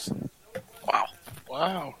Expos.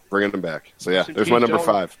 Wow, bringing them back. So yeah, there's my number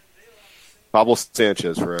 5. Pablo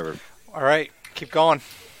Sanchez forever. All right, keep going.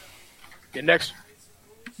 Get next.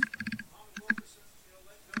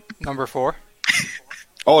 Number 4.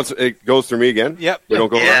 Oh, it goes through me again? Yep. We don't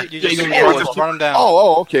go around? You just run them down.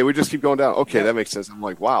 Okay. We just keep going down. Okay, that makes sense. I'm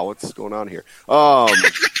like, wow, what's going on here?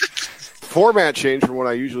 Format change from when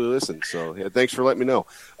I usually listen. So yeah, thanks for letting me know.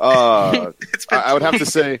 I would have to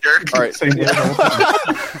say, all right.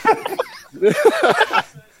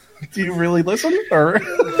 Do you really listen? Or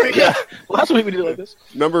yeah, last week we did it like this.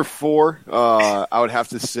 Number 4, I would have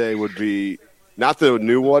to say would be not the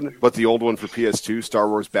new one, but the old one for PS2, Star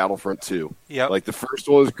Wars Battlefront 2. Yeah, like the first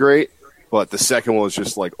one was great, but the second one was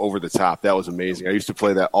just like over the top. That was amazing. I used to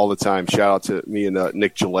play that all the time. Shout out to me and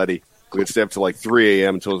Nick Giletti. We would stay up to like 3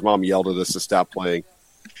 a.m. until his mom yelled at us to stop playing,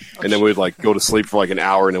 and then we'd like go to sleep for like an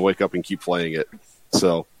hour and then wake up and keep playing it.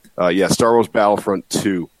 So yeah, Star Wars Battlefront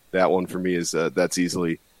 2. That one for me is that's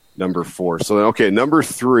easily number 4. So okay, number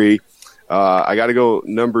 3. I got to go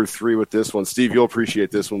number 3 with this one. Steve, you'll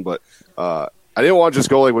appreciate this one, but I didn't want to just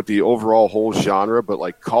go like with the overall whole genre, but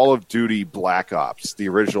like Call of Duty Black Ops, the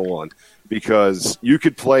original one, because you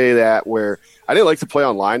could play that where I didn't like to play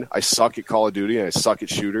online. I suck at Call of Duty and I suck at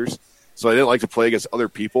shooters, so I didn't like to play against other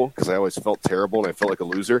people because I always felt terrible and I felt like a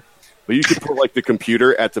loser. But you could put like the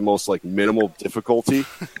computer at the most like minimal difficulty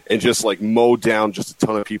and just like mow down just a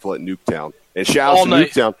ton of people at Nuketown. And shout out to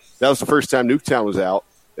Nuketown. That was the first time Nuketown was out.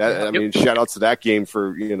 I mean, shout out to that game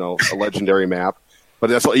for a legendary map. But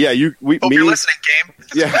that's what, yeah. Hope you're listening, game.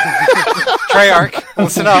 Yeah, Treyarch,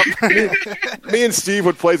 listen up. me and Steve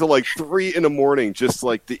would play till like 3 a.m, just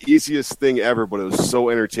like the easiest thing ever. But it was so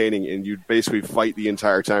entertaining, and you'd basically fight the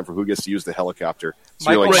entire time for who gets to use the helicopter. So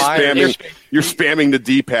you're spamming the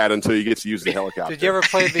D-pad until you get to use the helicopter. Did you ever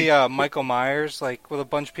play the Michael Myers like with a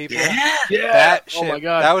bunch of people? Yeah. That shit, oh my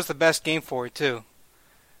god, that was the best game for it too.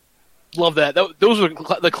 Love that. Those were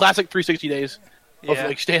the classic 360 days of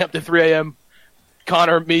like staying up to 3 a.m.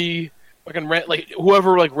 Connor, me, fucking like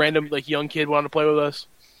whoever, like random, like young kid wanted to play with us.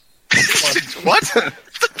 What?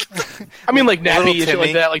 I mean, like Nappy and shit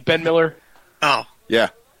like that, like Ben Miller. Oh, yeah,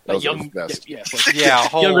 that was young, best. Yeah,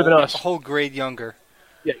 younger than us, a whole grade younger.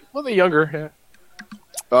 Yeah, well, they're younger.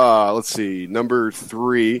 Yeah. Let's see, number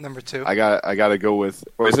 3. Number 2. I got to go with.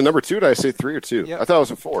 Oh, is it number 2? Did I say 3 or 2? Yep. I thought it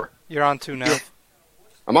was a 4. You're on 2 now.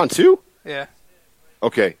 I'm on 2. Yeah.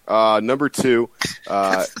 Okay, number 2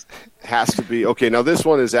 has to be okay. Now this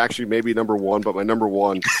one is actually maybe number 1, but my number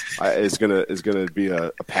 1 is gonna be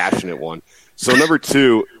a passionate one. So number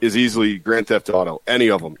 2 is easily Grand Theft Auto. Any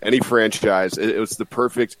of them, any franchise. It was the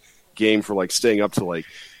perfect game for like staying up to like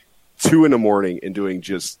 2 a.m. and doing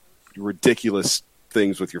just ridiculous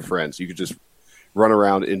things with your friends. You could just run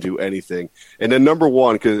around and do anything. And then number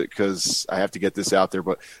 1, because I have to get this out there,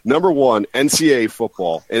 but number 1, NCAA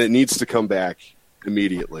football, and it needs to come back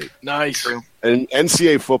immediately. Nice. And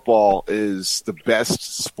NCAA football is the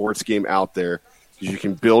best sports game out there. You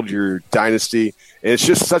can build your dynasty, and it's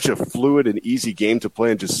just such a fluid and easy game to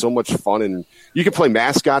play, and just so much fun. And you can play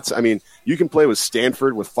mascots. I mean, you can play with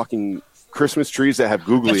Stanford with fucking Christmas trees that have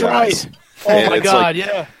googly eyes. Right. Oh my god,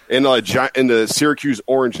 yeah. And the Syracuse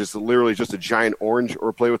orange is literally just a giant orange,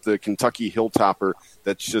 or play with the Kentucky Hilltopper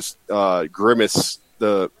that's just Grimace,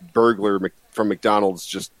 the burglar from McDonald's,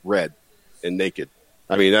 just red and naked.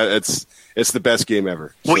 I mean, it's the best game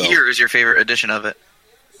ever. What year is your favorite edition of it?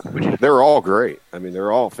 They're all great. I mean,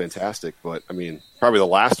 they're all fantastic. But I mean, probably the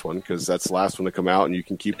last one, because that's the last one to come out, and you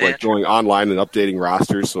can keep like going online and updating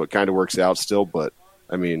rosters, so it kind of works out still. But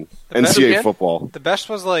I mean, NCAA football. The best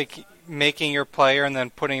was like making your player and then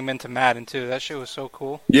putting him into Madden too. That shit was so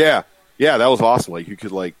cool. Yeah, that was awesome. Like you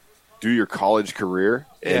could like do your college career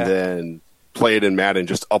and then play it in Madden,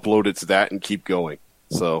 just upload it to that and keep going.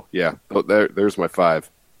 So yeah, there's my 5.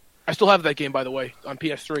 I still have that game, by the way, on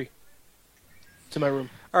PS3. It's in my room.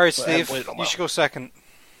 All right, Steve, you should go second.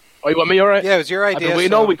 Oh, you want me? All right. Yeah, it was your idea. I've been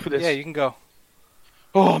waiting all week for this. Yeah, you can go.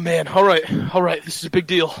 Oh man! All right. This is a big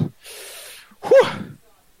deal. Whew.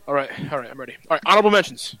 All right. I'm ready. All right, honorable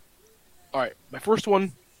mentions. All right, my first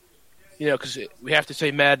one, because we have to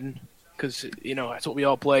say Madden, because that's what we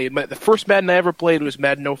all play. The first Madden I ever played was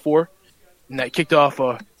Madden 04, and that kicked off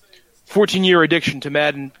a 14-year addiction to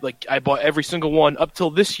Madden. Like I bought every single one up till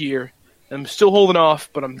this year. I'm still holding off,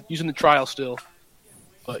 but I'm using the trial still.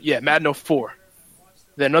 But yeah, Madden 04.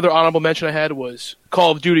 Then another honorable mention I had was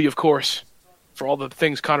Call of Duty, of course, for all the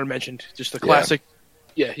things Connor mentioned. Just the classic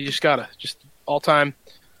Yeah, you just gotta all time.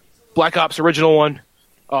 Black Ops original one,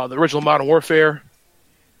 the original Modern Warfare.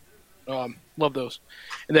 Love those.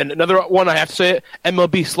 And then another one, I have to say it,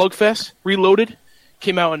 MLB Slugfest Reloaded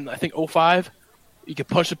came out in I think 2005. You could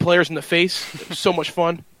punch the players in the face. It was so much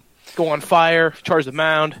fun. Go on fire, charge the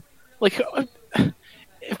mound. Like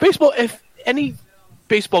if any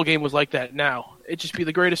baseball game was like that now, it'd just be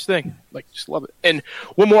the greatest thing. Like, just love it. And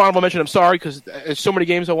one more honorable mention. I'm sorry because there's so many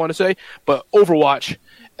games I want to say, but Overwatch,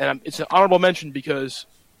 and it's an honorable mention because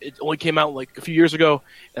it only came out like a few years ago,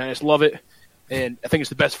 and I just love it. And I think it's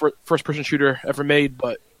the best first-person shooter ever made,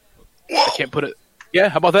 but I can't put it. Yeah,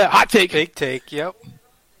 how about that? Hot take. Big take. Yep.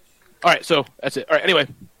 All right, so that's it. All right, anyway.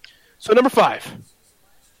 So number 5.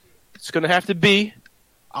 It's going to have to be,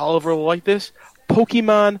 Oliver will like this,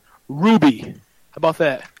 Pokemon Ruby. How about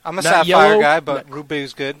that? I'm a Sapphire guy, but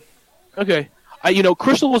Ruby's good. Okay.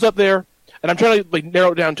 Crystal was up there, and I'm trying to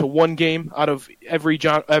narrow it down to one game out of every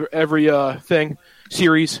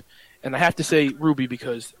series, and I have to say Ruby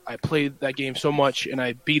because I played that game so much, and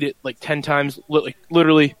I beat it 10 times,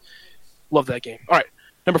 literally. Love that game. All right,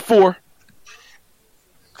 number 4.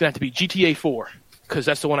 It's going to have to be GTA 4 because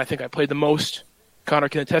that's the one I think I played the most. Connor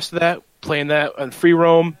can attest to that. Playing that on free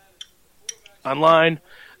roam, online.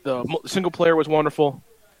 The single player was wonderful.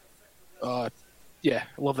 Yeah,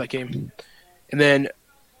 I love that game. And then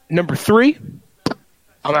number 3, I'm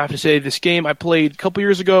going to have to say this game I played a couple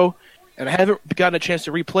years ago, and I haven't gotten a chance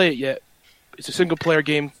to replay it yet. It's a single player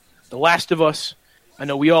game, The Last of Us. I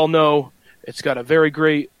know we all know it's got a very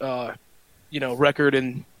great record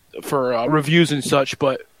and for reviews and such,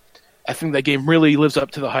 but I think that game really lives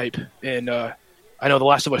up to the hype. And I know The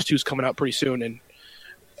Last of Us 2 is coming out pretty soon, and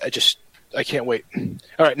I can't wait.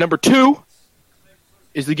 All right, number 2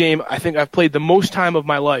 is the game I think I've played the most time of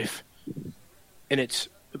my life,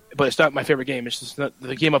 but it's not my favorite game. It's just not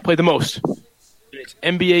the game I played the most. It's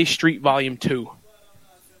NBA Street Volume 2.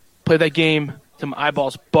 Played that game till my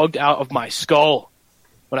eyeballs bugged out of my skull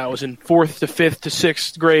when I was in 4th to 5th to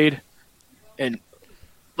 6th grade, and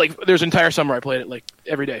there's an entire summer I played it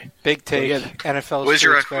every day. Big take. NFL is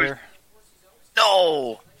better.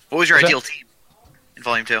 No. What was your ideal team in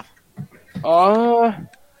Volume 2? It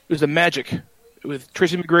was the Magic with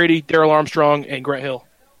Tracy McGrady, Darrell Armstrong, and Grant Hill.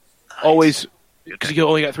 Nice. Always, because you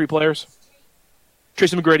only got 3 players.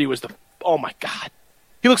 Tracy McGrady was oh my god,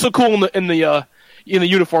 he looked so cool in the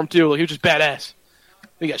uniform too. He was just badass.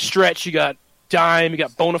 You got Stretch, you got Dime, you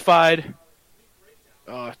got Bonafide.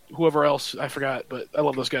 Whoever else I forgot, but I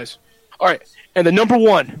love those guys. All right, and the number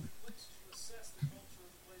 1,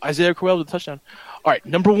 Isaiah Crowell with a touchdown. All right,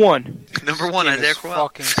 number 1. Number 1, Isaiah Crowell.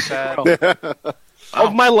 Fucking sad.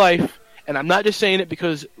 Of my life, and I'm not just saying it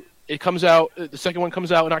because it comes out. The second one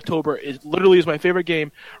comes out in October. It literally is my favorite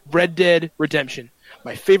game, Red Dead Redemption.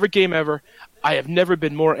 My favorite game ever. I have never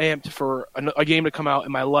been more amped for a game to come out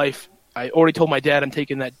in my life. I already told my dad I'm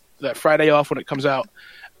taking that Friday off when it comes out.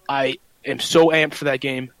 I am so amped for that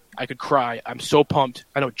game. I could cry. I'm so pumped.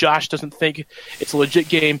 I know Josh doesn't think it's a legit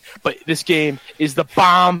game, but this game is the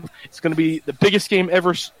bomb. It's going to be the biggest game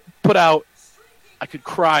ever put out. I could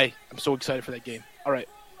cry. I'm so excited for that game. All right,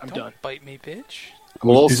 I'm done. Bite me, bitch. I'm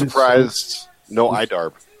a little surprised. No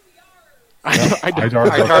IDARB.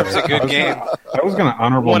 IDARB's a good game. I was going to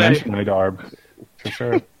honorable mention IDARB for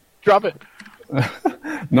sure. Drop it.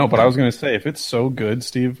 No, but I was going to say, if it's so good,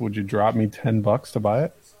 Steve, would you drop me $10 to buy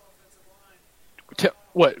it?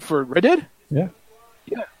 What, for Red Dead? Yeah.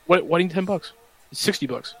 Yeah. Why do you need $10? It's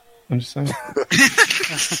 $60. I'm just saying.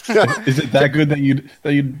 Is it that good that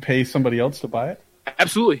you'd pay somebody else to buy it?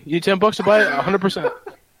 Absolutely. You need $10 to buy it? 100%.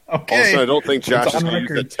 Okay. Also, I don't think Josh is going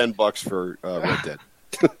to use that $10 for Red Dead.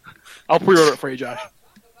 I'll pre-order it for you, Josh.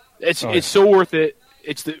 It's so worth it.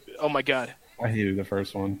 Oh my god. I hated the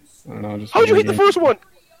first one. I don't know. How'd you hate the first one?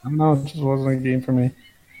 I don't know. It just wasn't a game for me.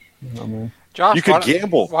 Oh, man. Josh, you could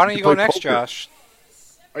gamble. Why don't you go next, Josh?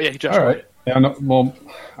 Oh yeah, Josh. All right. Yeah, no, well,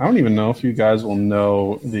 I don't even know if you guys will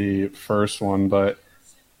know the first one, but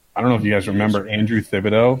I don't know if you guys remember Andrew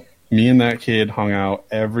Thibodeau. Me and that kid hung out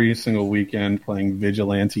every single weekend playing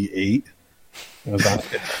Vigilante 8. It was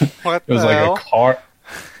What it was the like hell? a car.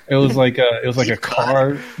 It was like a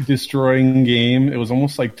car destroying game. It was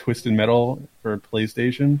almost like Twisted Metal for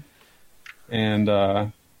PlayStation. And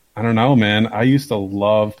I don't know, man. I used to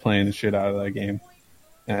love playing the shit out of that game.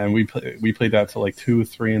 And we played that till like 2 or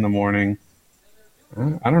 3 in the morning.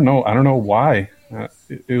 I don't know why.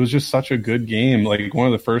 It was just such a good game. Like one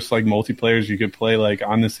of the first like multiplayers you could play like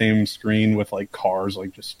on the same screen with like cars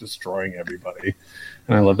like just destroying everybody.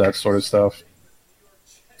 And I love that sort of stuff.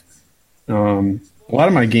 A lot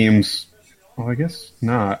of my games, well, I guess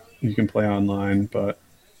not. You can play online, but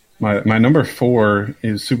My number 4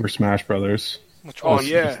 is Super Smash Brothers. Which Oh one?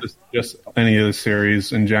 yeah. Just any of the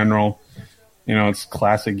series in general. You know, it's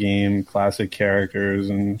classic game, classic characters,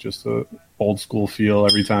 and just a old school feel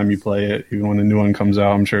every time you play it. Even when the new one comes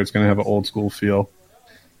out, I'm sure it's going to have an old school feel.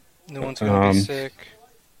 New one's gonna be sick.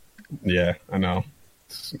 Yeah, I know.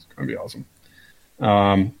 It's going to be awesome.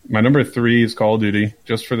 My number 3 is Call of Duty,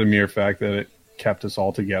 just for the mere fact that it kept us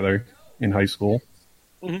all together in high school.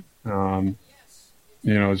 Mhm.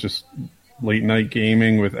 You know, it's just late night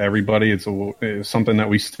gaming with everybody. It's something that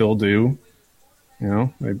we still do. You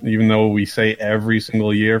know, even though we say every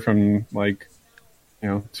single year from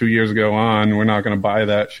 2 years ago on, we're not going to buy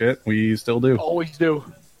that shit. We still do. Always do.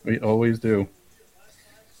 We always do.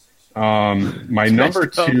 My It's number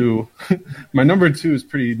nice to know. 2, my number 2 is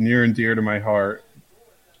pretty near and dear to my heart.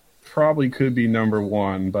 Probably could be number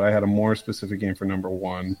 1, but I had a more specific game for number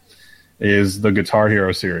 1. Is the Guitar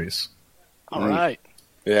Hero series. All right.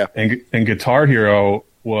 Yeah. And Guitar Hero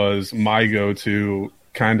was my go-to,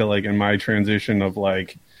 kind of like in my transition of when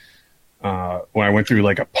I went through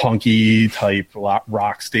like a punky type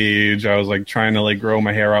rock stage. I was like trying to grow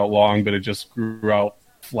my hair out long, but it just grew out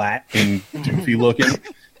flat and doofy looking.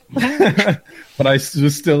 But I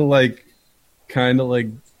was still kind of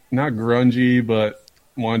not grungy, but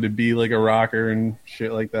wanted to be like a rocker and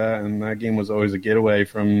shit like that. And that game was always a getaway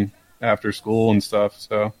from after school and stuff.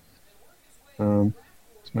 So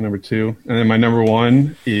it's my number 2. And then my number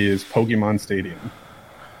 1 is Pokemon Stadium.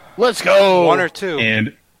 Let's go. 1 or 2?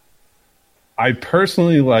 And I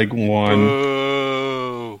personally like 1.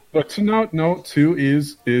 Boo. But no,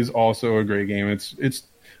 2 is also a great game. It's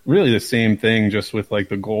really the same thing, just with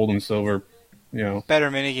the gold and silver,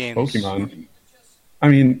 Better minigames. Pokemon. I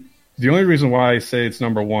mean, the only reason why I say it's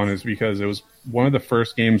number 1 is because it was one of the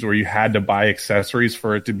first games where you had to buy accessories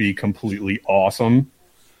for it to be completely awesome.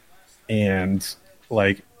 And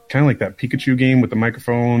kind of like that Pikachu game with the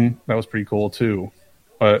microphone, that was pretty cool too.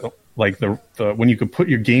 But the when you could put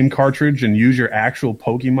your game cartridge and use your actual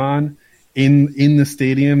Pokemon in the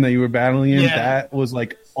stadium that you were battling in, that was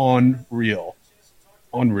unreal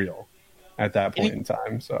at that point in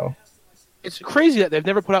time. So It's crazy that they've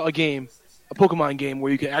never put out a Pokemon game,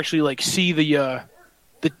 where you can actually see the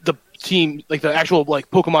team, the actual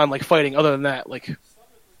Pokemon fighting. Other than that,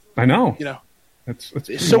 I know, it's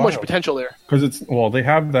it's so wild. much potential there. Because they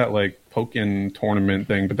have that Pokken tournament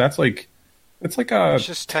thing, but that's it's It's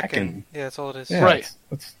just Tekken. Yeah, that's all it is. Yeah, Right.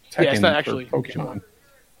 It's Tekken Yeah, it's not for actually Pokemon.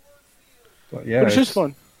 But yeah, But it's just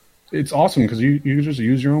fun. It's awesome because you just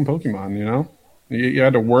use your own Pokemon. You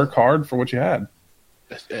had to work hard for what you had.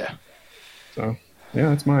 Yeah. So yeah,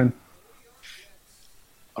 that's mine.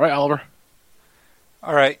 All right, Oliver.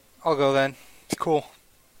 All right, I'll go then. Cool.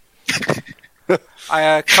 I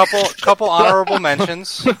had a couple honorable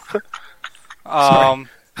mentions. Get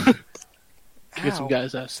some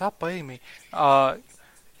guys that. Stop biting me. A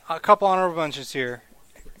couple honorable mentions here.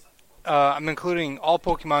 I'm including all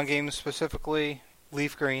Pokemon games, specifically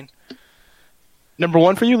Leaf Green. Number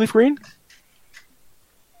 1 for you, Leaf Green?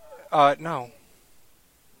 No.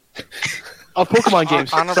 Of Pokemon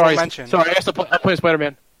games. Honorable mention. Sorry, I play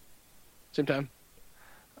Spider-Man. Same time.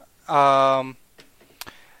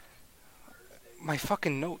 My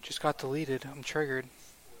fucking note just got deleted. I'm triggered.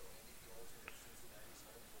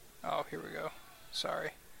 Oh, here we go. Sorry.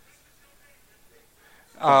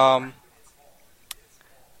 I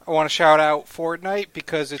want to shout out Fortnite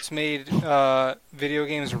because it's made video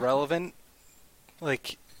games relevant.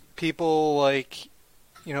 People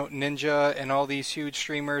Ninja and all these huge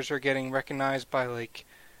streamers are getting recognized by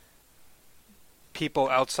people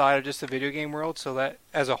outside of just the video game world. So that,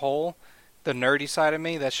 as a whole, the nerdy side of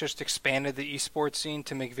me, that's just expanded the esports scene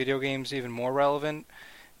to make video games even more relevant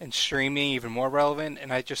and streaming even more relevant.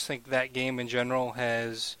 And I just think that game in general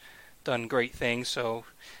has done great things. So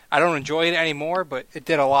I don't enjoy it anymore, but it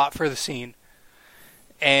did a lot for the scene.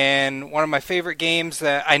 And one of my favorite games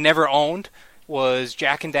that I never owned was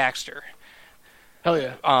Jak and Daxter. Hell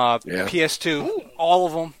yeah. PS2, all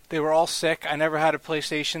of them. They were all sick. I never had a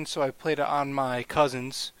PlayStation, so I played it on my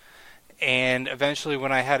cousin's. And eventually,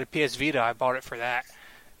 when I had a PS Vita, I bought it for that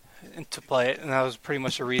and to play it. And that was pretty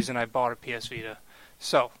much the reason I bought a PS Vita.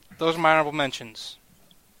 So, those are my honorable mentions.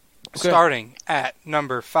 Okay. Starting at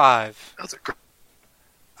number 5. That was a great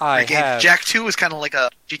I game. have... Jak 2 is kind of like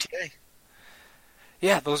a GTA.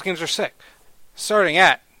 Yeah, those games are sick. Starting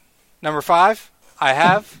at number 5, I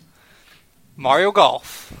have Mario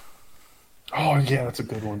Golf. Oh yeah, that's a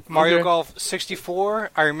good one. Mario Okay. Golf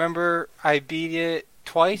 64. I remember I beat it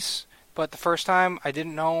twice, but the first time I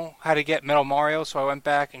didn't know how to get Metal Mario, so I went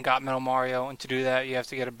back and got Metal Mario. And to do that, you have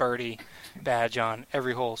to get a birdie badge on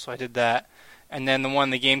every hole. So I did that, And then the one on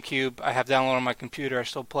the GameCube I have downloaded on my computer. I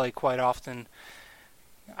still play quite often.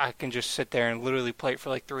 I can just sit there and literally play it for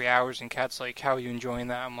like 3 hours, and Kat's like, "How are you enjoying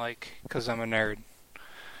that?" I'm like, "Because I'm a nerd."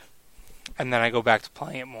 And then I go back to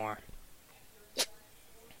playing it more.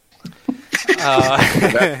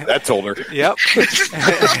 That told her. Yep.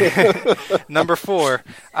 Number 4,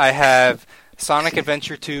 I have Sonic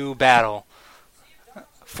Adventure 2 Battle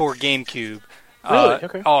for GameCube. Really?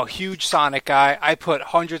 Okay. Oh, huge Sonic guy. I put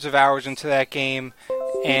hundreds of hours into that game,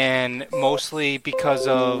 and mostly because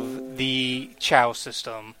of the Chow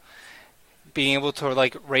system. Being able to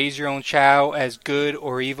like raise your own Chow as good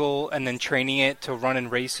or evil, and then training it to run in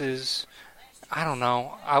races. I don't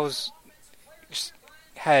know. I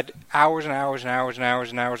had hours and hours and hours and hours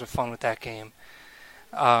and hours of fun with that game.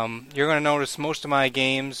 You're going to notice most of my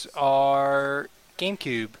games are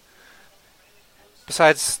GameCube.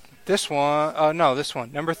 Besides this one, this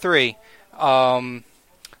one. Number 3,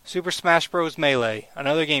 Super Smash Bros. Melee,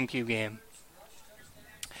 another GameCube game.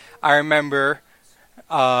 I remember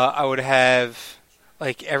I would have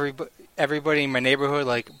like everybody in my neighborhood,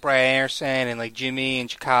 like Brad Anderson and like Jimmy and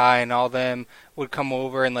Chakai and all them would come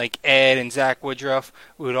over, and like Ed and Zach Woodruff,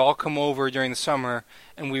 we would all come over during the summer,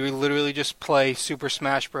 and we would literally just play Super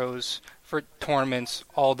Smash Bros. For tournaments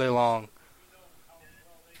all day long.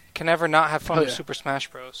 Can never not have fun with Super Smash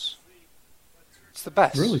Bros. It's the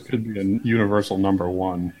best. It really could be a universal number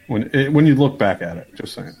 1 when you look back at it.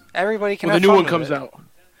 Just saying. Everybody can. When have the new fun one with comes it. out.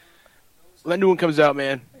 When that new one comes out,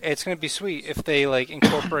 man. It's gonna be sweet if they like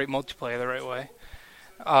incorporate multiplayer the right way.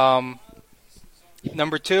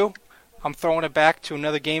 Number 2, I'm throwing it back to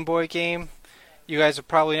another Game Boy game. You guys have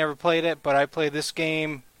probably never played it, but I played this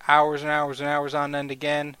game hours and hours and hours on end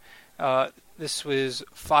again. This was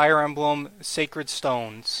Fire Emblem Sacred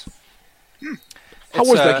Stones. How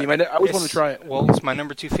was that game? I always want to try it. Well, it's my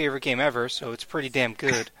number 2 favorite game ever, so it's pretty damn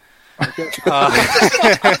good.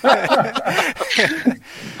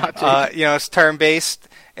 It's turn-based.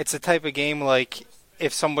 It's a type of game like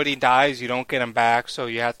if somebody dies, you don't get them back, so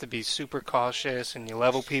you have to be super cautious and you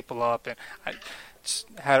level people up. And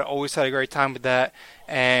I always had a great time with that.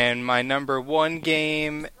 And my number 1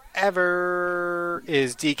 game ever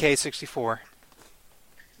is DK64.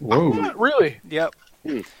 Whoa, really? Yep.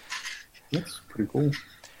 that's pretty cool.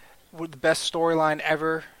 With the best storyline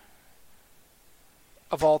ever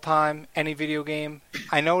of all time, any video game.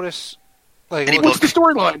 I notice, like, What's the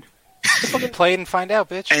storyline? play it and find out,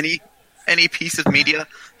 bitch. Any piece of media,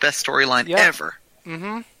 best storyline ever.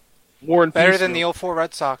 Mm-hmm. War and Better Peace, than though. the 04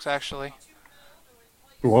 Red Sox, actually.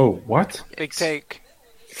 Whoa, what? Big take.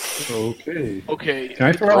 Okay. Okay. Can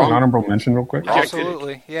I throw out an honorable mention real quick?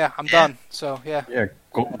 Absolutely. Yeah, I'm done. So, yeah. Yeah,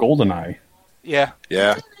 GoldenEye. Yeah.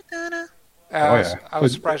 Yeah. I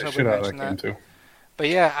was surprised nobody Shit out of mentioned that. game too. But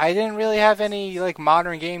yeah, I didn't really have any like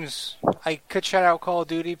modern games. I could shout out Call of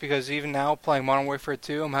Duty because even now playing Modern Warfare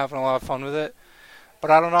 2, I'm having a lot of fun with it.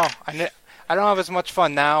 But I don't know. I don't have as much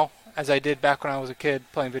fun now as I did back when I was a kid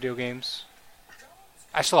playing video games.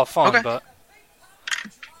 I still have fun, but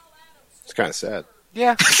It's kind of sad.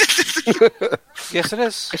 yeah. Yes, it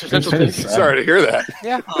is. Sorry to hear that.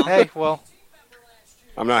 Yeah. Hey, well,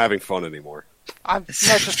 I'm not having fun anymore. I'm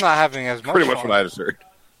just not having as much Pretty much fun. what I just heard.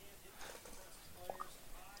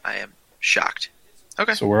 I am shocked.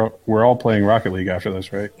 Okay. So we're all playing Rocket League after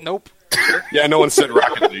this, right? Nope. Yeah, no one said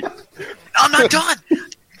Rocket League. I'm not done.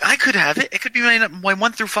 I could have it. It could be my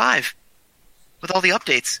 1 through 5 with all the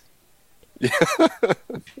updates.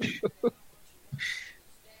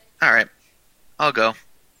 All right. I'll go.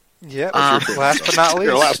 Yep. Last but not least.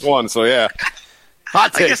 Your last one, so yeah.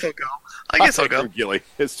 Hot I take. guess I'll go. From Gilly.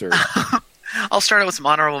 His turn. I'll start out with some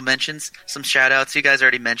honorable mentions, some shout-outs. You guys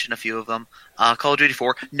already mentioned a few of them. Call of Duty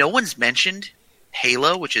 4. No one's mentioned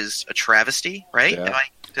Halo, which is a travesty, right? Yeah.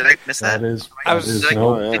 Did I miss that? That is. I was- that is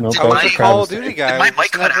no, no Did I was my a Call of Duty guy. Did my I mic was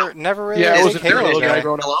cut out? never really Yeah, a I was big a Halo Halo guy guy.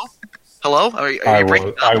 growing up. Hello? Are you I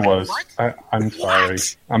breaking was. up? I was. What? I'm sorry.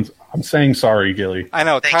 What? I'm saying sorry, Gilly. I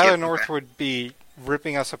know. Thank Tyler you. North would be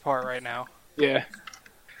ripping us apart right now. Yeah.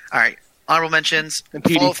 All right. Honorable mentions. And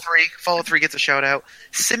PD. Fallout 3 gets a shout-out.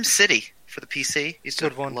 SimCity for the PC. Used to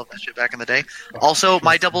Good one. love that shit back in the day. Also,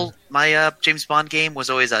 my James Bond game was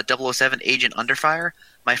always 007 Agent Underfire.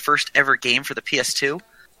 My first ever game for the PS2.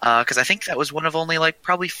 Because I think that was one of only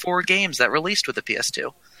probably 4 games that released with the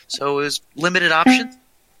PS2. So it was limited options,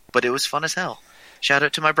 but it was fun as hell. Shout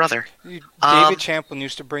out to my brother. David Champlin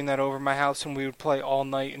used to bring that over to my house, and we would play all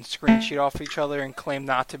night and screen cheat off each other and claim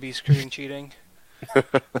not to be screen cheating. I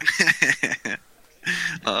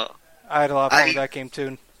had a lot of fun with that game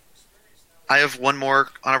too. I have one more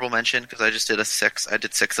honorable mention because I just did 6. I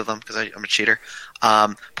did 6 of them because I'm a cheater.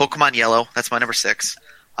 Pokemon Yellow, that's my number 6.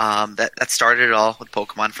 That started it all with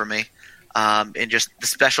Pokemon for me. And just the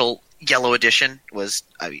special yellow edition was,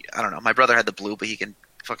 I don't know. My brother had the blue, but he can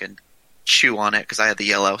fucking chew on it because I had the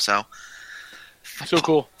yellow. So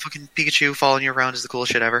cool. Fucking Pikachu following you around is the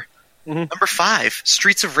coolest shit ever. Mm-hmm. Number 5,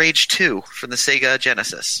 Streets of Rage 2 from the Sega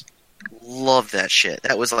Genesis. Love that shit.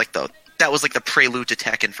 That was like the prelude to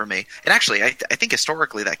Tekken for me. And actually, I think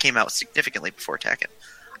historically that came out significantly before Tekken.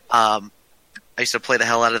 I used to play the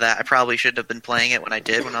hell out of that. I probably shouldn't have been playing it when I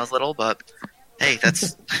did when I was little, but hey,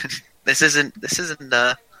 that's this isn't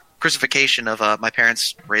a crucifixion of my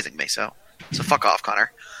parents raising me. So fuck off,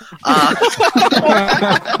 Connor.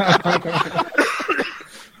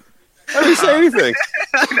 I didn't say anything.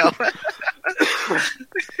 I know.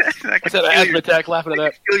 I said an asthma attack laughing at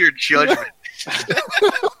that. Feel your judgment.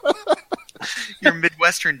 Your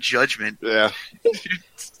Midwestern judgment. Yeah.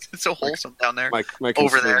 It's so wholesome down there. My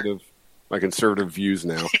over there. My conservative views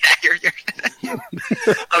now. Yeah,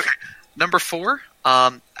 okay. Number 4.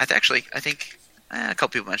 I think a couple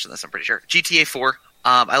people mentioned this. I'm pretty sure. GTA 4.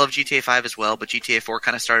 I love GTA 5 as well, but GTA 4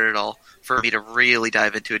 kind of started it all for me to really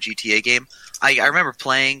dive into a GTA game. I remember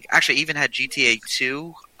playing. Actually, I even had GTA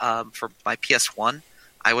 2 for my PS1.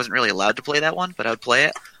 I wasn't really allowed to play that one, but I would play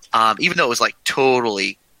it. Even though it was like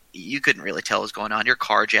totally, you couldn't really tell what was going on. You're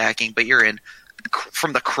carjacking, but you're in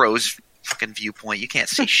from the crow's fucking viewpoint. You can't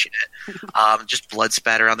see shit. Just blood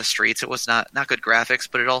spatter on the streets. It was not good graphics,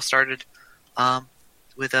 but it all started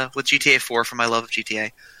with GTA 4 from my love of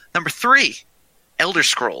GTA. Number 3, Elder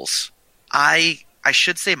Scrolls. I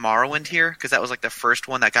should say Morrowind here because that was like the first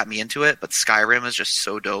one that got me into it, but Skyrim is just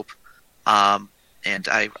so dope. And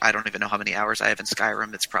I don't even know how many hours I have in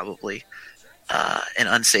Skyrim. It's probably an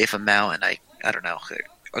unsafe amount, and I don't know.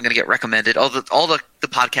 I'm going to get recommended. All the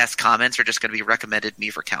podcast comments are just going to be recommended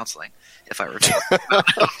me for counseling if I review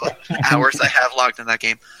hours I have logged in that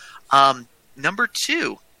game. Number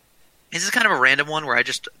 2, this is kind of a random one where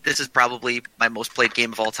this is probably my most played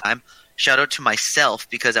game of all time. Shout out to myself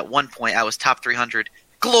because at one point I was top 300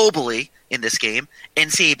 globally in this game.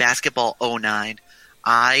 NCAA Basketball 09.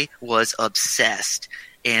 I was obsessed,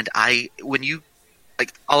 and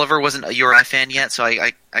Oliver wasn't a URI fan yet, so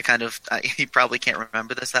I kind of he probably can't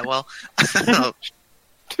remember this that well. No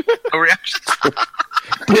reaction.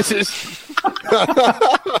 This is.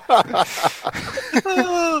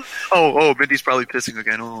 Oh, Mindy's probably pissing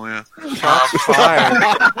again. Oh yeah.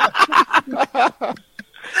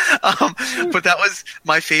 But that was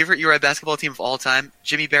my favorite URI basketball team of all time.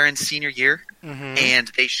 Jimmy Barron's senior year, and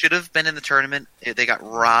they should have been in the tournament. They got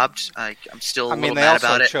robbed. I'm still a little mad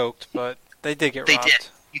about it. They also choked, but they did get robbed. They did.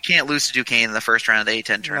 You can't lose to Duquesne in the first round of the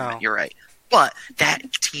A-10 tournament. No. You're right. But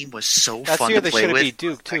that team was so fun to play with. That's the year they should have beat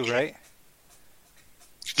Duke, too, right?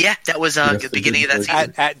 Yeah, that was the beginning of that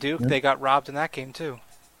season. At Duke, they got robbed in that game, too.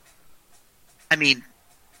 I mean,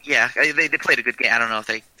 yeah, they played a good game. I don't know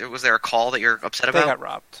if was there a call that you're upset about? They got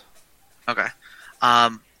robbed. Okay.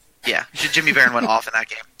 Yeah, Jimmy Barron went off in that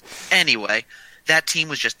game. Anyway, that team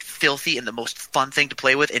was just filthy and the most fun thing to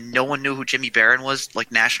play with, and no one knew who Jimmy Barron was,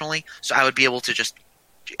 like, nationally, so I would be able to just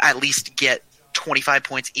at least get 25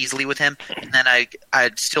 points easily with him, and then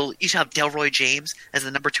I'd still used to have Delroy James as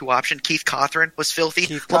the number 2 option. Keith Cothran was filthy.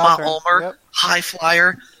 Lamont Ulmer, high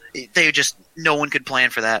flyer. No one could plan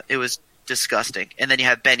for that. It was disgusting. And then you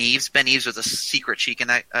have Ben Eves. Ben Eves was a secret cheat in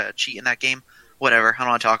that game. Whatever. I don't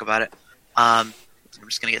want to talk about it. I'm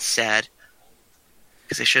just gonna get sad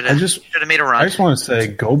because they should have made a run. I just want to say,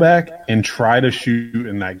 go back and try to shoot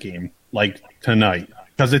in that game like tonight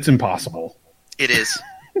because it's impossible. It is.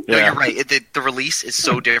 No, you're right. The release is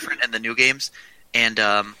so different in the new games, and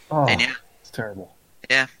it's terrible.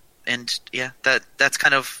 Yeah, and yeah, that's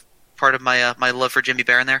kind of part of my my love for Jimmy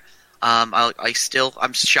Barron there.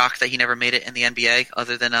 I'm shocked that he never made it in the NBA,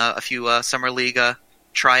 other than a few summer league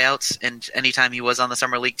tryouts. And anytime he was on the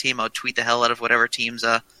summer league team, I would tweet the hell out of whatever team's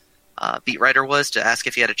beat writer was to ask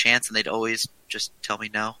if he had a chance, and they'd always just tell me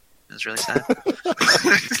no. It was really sad.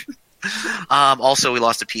 Also, we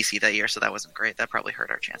lost a PC that year, so that wasn't great. That probably hurt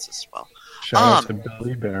our chances as well. Shout out to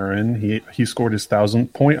Billy Barron. He scored his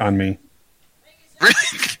 1,000th point on me. Really?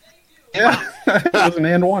 Yeah, it was an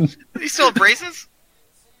and one. He still have braces?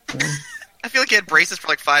 I feel like he had braces for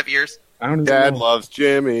like 5 years. Dad loves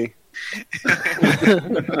Jimmy. All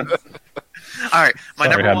right, my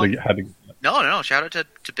number one. No. Shout out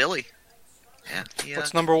to Billy. Yeah.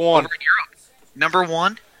 What's number 1? Over in Europe. Number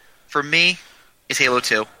 1 for me is Halo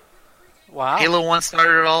 2. Wow. Halo 1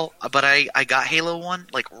 started it all, but I got Halo 1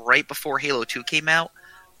 like right before Halo 2 came out.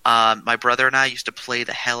 My brother and I used to play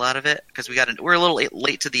the hell out of it because we were a little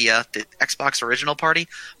late to the Xbox original party,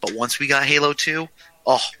 but once we got Halo 2,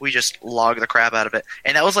 we just logged the crap out of it.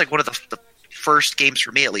 And that was like one of the first games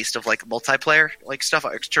for me, at least, of like multiplayer like stuff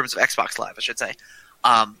in terms of Xbox Live, I should say.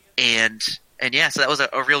 And yeah, so that was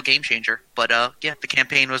a real game changer. But yeah, the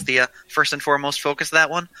campaign was the first and foremost focus of that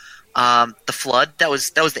one. The Flood, that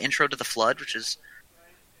was the intro to the Flood, which is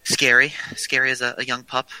scary as a young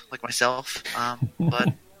pup like myself.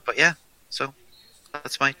 But yeah, so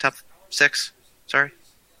that's my top 6. Sorry.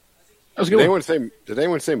 That was a good one. Did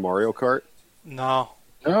anyone say Mario Kart? No.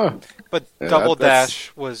 Oh. But Yeah, Double that's-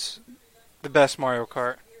 Dash was the best Mario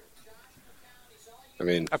Kart. I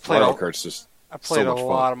mean, I played Mario all- Kart's just I played so a much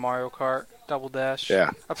lot fun. of Mario Kart, Double Dash. Yeah.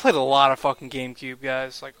 I played a lot of fucking GameCube,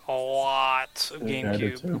 guys. Like, a lot of Yeah, I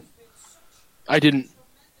did GameCube. too. I didn't.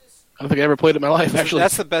 I don't think I ever played it in my life, actually.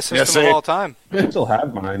 That's the best Yeah, system same. of all time. I still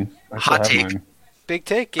have mine. Hot take. Big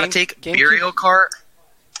take. I take GameCube. Mario Kart.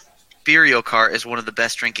 Mario Kart is one of the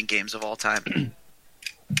best drinking games of all time.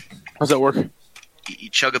 How's that work? You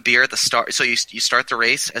chug a beer at the start. So you start the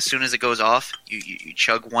race. As soon as it goes off, you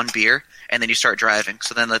chug one beer, and then you start driving.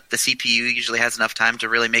 So then the CPU usually has enough time to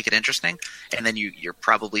really make it interesting. And then you're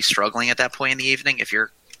probably struggling at that point in the evening if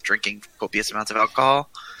you're drinking copious amounts of alcohol.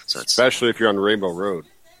 So it's Especially if you're on Rainbow Road.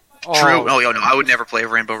 Oh, true. Oh, no, I would never play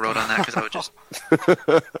Rainbow Road on that because I would just.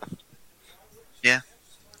 Yeah.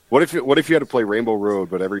 What if you had to play Rainbow Road,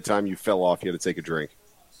 but every time you fell off, you had to take a drink?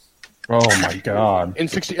 Oh my god.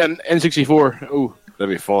 N64. Ooh.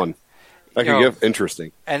 That'd be fun. That could Yo. get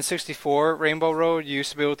interesting. N64 Rainbow Road, you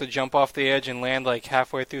used to be able to jump off the edge and land like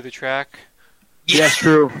halfway through the track. Yeah, that's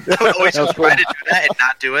true. I would always That was try cool. to do that and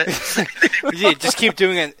not do it. Yeah, just keep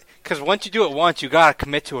doing it. Because once you do it once, you gotta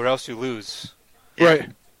commit to it or else you lose. Right.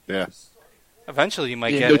 Yeah. Eventually you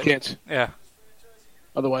might Yeah, get no it. chance. Yeah.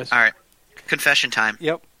 Otherwise. All right. Confession time.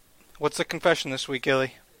 Yep. What's the confession this week,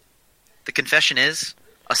 Gilly? The confession is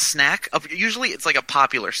a snack. Usually it's like a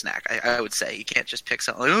popular snack, I would say. You can't just pick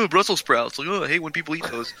something like, oh, Brussels sprouts. Like, oh, I hate when people eat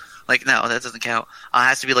those. Like, no, that doesn't count. It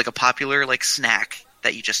has to be like a popular like snack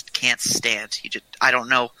that you just can't stand. I don't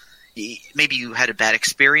know. Maybe you had a bad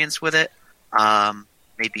experience with it.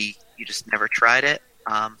 Maybe you just never tried it.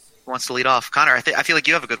 Who wants to lead off? Connor, I feel like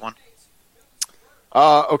you have a good one.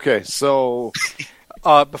 Okay, so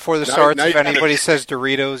Before this Now- starts, now if you gotta- anybody says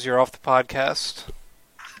Doritos, you're off the podcast.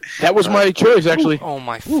 That was my choice, actually. Oh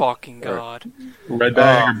my fucking god. Red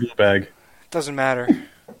bag or blue bag? Doesn't matter.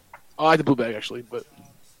 Oh, I had the blue bag, actually. But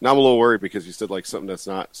now I'm a little worried because you said like something that's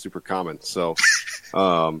not super common. So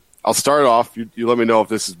I'll start off. You let me know if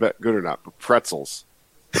this is good or not. But pretzels.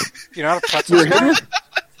 You're not a pretzel guy?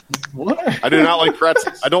 What? I do not like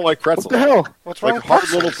pretzels. I don't like pretzels. what the hell? What's wrong Like with hard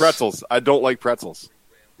pretzels? little pretzels. I don't like pretzels.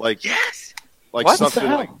 Like Yes. like What? something What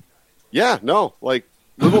the like hell? yeah, no, like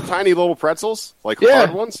little tiny little pretzels, like Yeah.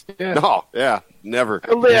 hard ones. Yeah. No, yeah, never.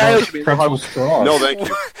 Pretzel straws. No, thank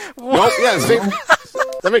you. Nope. Yeah, same.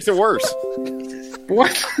 That makes it worse.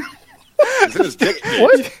 What? It's in his dick. You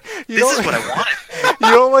This don't, is what I wanted.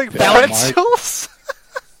 you don't like Yeah, pretzels?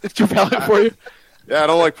 It's too valid for you. Yeah, I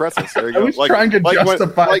don't like pretzels. There you I go. was Like- trying to like when-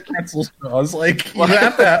 justify like- pretzel straws. Like you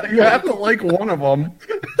have to like one of them.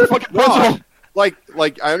 Fucking No, pretzel.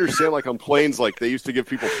 like I understand. Like on planes, like they used to give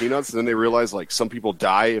people peanuts, and then they realized like some people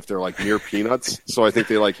die if they're like near peanuts. So I think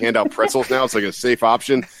they like hand out pretzels now. It's like a safe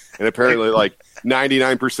option, and apparently like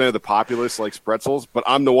 99% of the populace likes pretzels. But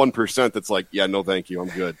I'm the 1% that's like, yeah, no, thank you, I'm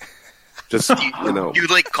good. Just you know, You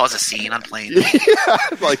like cause a scene on planes.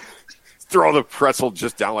 like throw the pretzel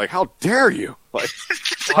just down. Like, how dare you? Like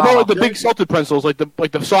How about like the big salted pretzels, like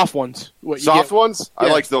the soft ones? What you soft get- ones, I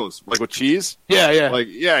Yeah. like those. Like with cheese. Yeah, yeah. Like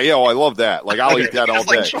yeah, oh, I love that. Like I'll eat that all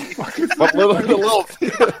Like, day. But little,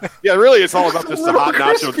 yeah, really, it's all about just the hot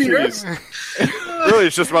nacho crispier. cheese. Really,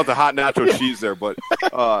 it's just about the hot nacho cheese there. But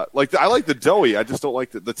like, I like the doughy. I just don't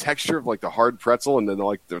like the texture of like the hard pretzel and then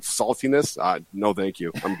like the saltiness. No, thank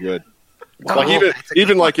you. I'm good. Like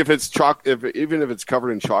even like if it's even if it's covered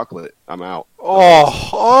in chocolate, I'm out. Oh,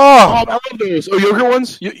 Oh, I love those. Oh, yogurt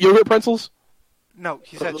ones? Yogurt pretzels? no,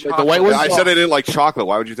 he said Like the chocolate. white ones? I said I didn't like chocolate.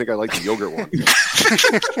 Why would you think I like the yogurt one?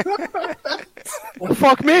 Well,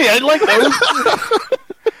 fuck me. I like those.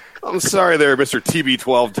 I'm sorry, there, Mr.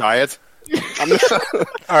 TB12 diet.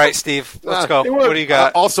 All right, Steve, let's go. What do you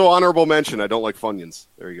got? Also, honorable mention. I don't like Funyuns.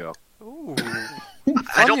 There you go. Ooh.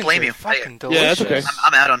 I don't Funyuns blame are you. Fucking Yeah, that's delicious. okay.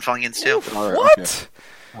 I'm out on Funyuns too. All right, What? okay.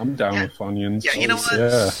 I'm down with Funyuns. Yeah, you know what?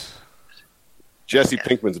 Yeah. Jesse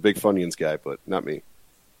Pinkman's a big Funyuns guy, but not me.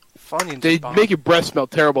 Funyuns They are bomb. make your breath smell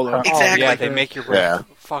terrible, though. Oh, Exactly. yeah, they make your breath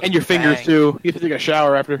fucking And your fingers, bang. too. You have to take a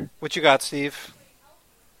shower after. What you got, Steve?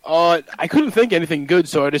 I couldn't think anything good,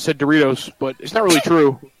 so I just said Doritos, but it's not really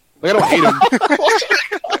true. Like, I don't hate them.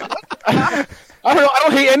 I don't know. I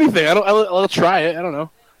don't hate anything. I'll try it. I don't know.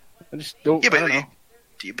 I just don't. Yeah, I don't know.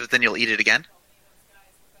 but then you'll eat it again.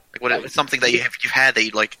 What something that you've had that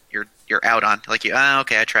you're out on? Like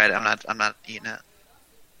okay, I tried it. I'm not eating it.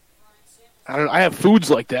 I don't. I have foods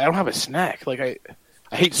like that. I don't have a snack. Like I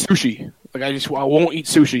hate sushi. Like I won't eat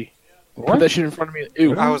sushi. Put that shit in front of me.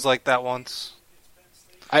 Ew. I was like that once.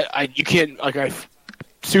 You can't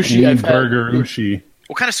sushi. I've had, burger ushi.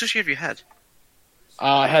 What kind of sushi have you had?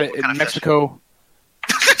 I had it in Mexico.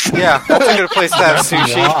 Yeah, that's a good place to have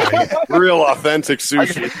sushi. Real authentic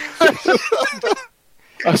sushi.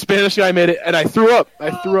 A Spanish guy made it, and I threw up.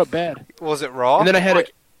 I threw up bad. Was it raw? And then I had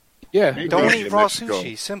it. Yeah. Don't in eat raw Mexico.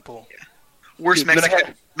 sushi. Simple. Worst Dude,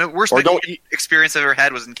 Mexican experience I've ever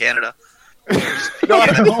had was in Canada.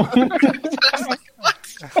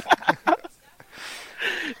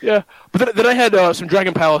 Yeah, but then I had some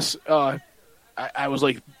Dragon Palace. I was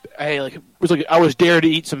like, I was dared to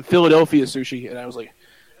eat some Philadelphia sushi, and I was like,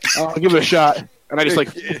 I'll give it a shot, and I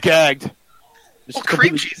just gagged. Just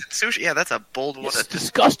Cream cheese and sushi. Yeah, that's a bold one. It's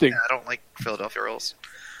disgusting. Yeah, I don't like Philadelphia rolls.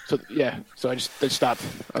 So I just stopped.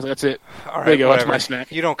 I was like, that's it. All right, There you go. whatever. That's my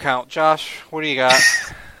snack. You don't count. Josh, what do you got?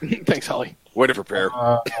 Thanks, Holly. Way to prepare.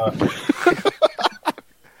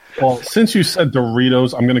 Well, since you said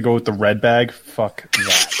Doritos, I'm gonna go with the red bag. Fuck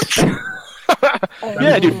that.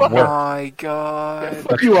 Yeah, dude. Fuck her. My God.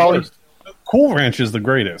 Fuck you, Ollie. Cool Ranch is the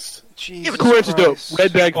greatest. Jesus Cool Ranch is dope. Christ.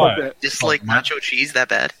 Red bag, fuck But- that. Dislike nacho cheese that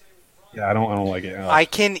bad? Yeah, I don't like it. I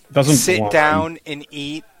can Doesn't sit belong. down and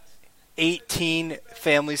eat 18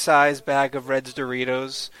 family-size bag of Red's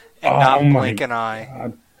Doritos and Oh not my blink an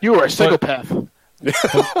eye. You are a psychopath.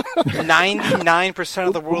 99%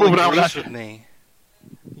 of the world Moving on. agrees with me.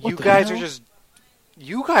 You the guys hell? are just...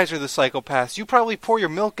 You guys are the psychopaths. You probably pour your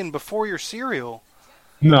milk in before your cereal.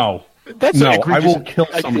 No, That's no, an I egregious will kill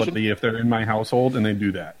accusation. somebody if they're in my household and they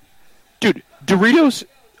do that. Dude, Doritos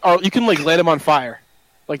are, you can like light them on fire.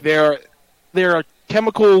 Like they're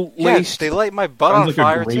chemical Yeah, laced. they light my butt Sounds on like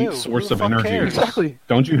fire a great too. source Who of the fuck energy. cares? Exactly.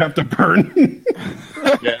 Don't you have to burn?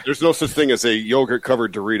 Yeah, there's no such thing as a yogurt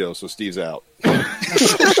covered Dorito, so Steve's out.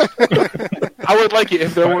 I would like it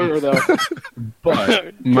if there were though.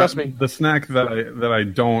 But Trust me. the snack that I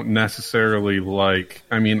don't necessarily like.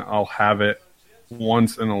 I mean, I'll have it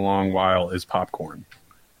once in a long while is popcorn.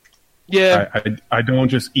 Yeah. I don't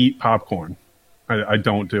just eat popcorn. I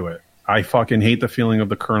don't do it. I fucking hate the feeling of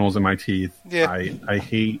the kernels in my teeth. Yeah. I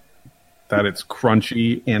hate that it's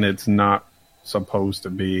crunchy and it's not supposed to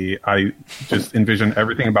be. I just envision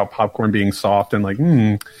everything about popcorn being soft and like,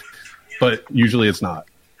 but usually it's not.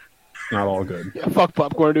 Not all good. Yeah, fuck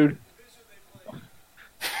popcorn, dude.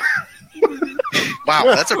 Wow,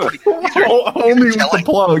 that's a pretty. Only with the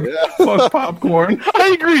plug. Fuck popcorn.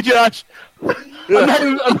 I agree, Josh.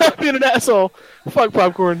 I'm not being an asshole. Fuck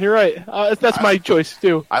popcorn. You're right. That's my choice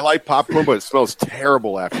too. I like popcorn, but it smells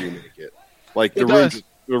terrible after you make it. Like It does.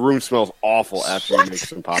 the room smells awful after you make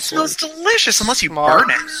some It popcorn. smells delicious unless you Smart,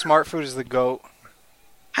 burn it. smart food is the goat.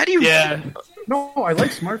 How do you? Yeah. No, I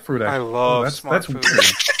like smart fruit. I Actually. love smart that's food.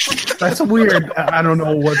 Weird. That's weird. I don't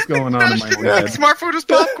know what's going on in my own head. Smart food is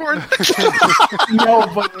popcorn. No,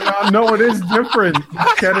 but no, it is different.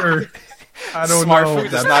 Cheddar. I don't Smart know. food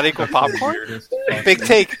does That's not equal the popcorn? weirdest Big fucking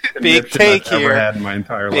take. Big conviction take I've ever here. had in my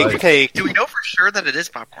entire Big life. take. Do we know for sure that it is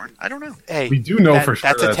popcorn? I don't know. Hey, We do know that- for sure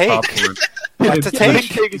that's a that's take. popcorn. That's a It's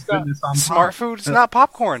take. like goodness on Smart top. food is not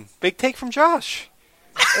popcorn. Big take from Josh.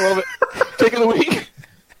 I love it. Take of the week.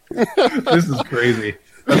 This is crazy.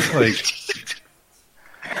 That's like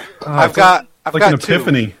I've got an two.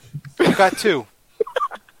 epiphany. I've got two.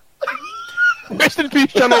 Rest in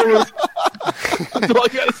peace, John Oliver. That's all I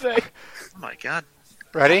gotta say. Oh my god.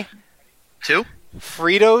 Ready? 2?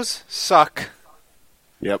 Fritos suck.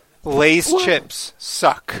 Yep. Lay's chips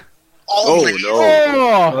suck. Oh Lays. no.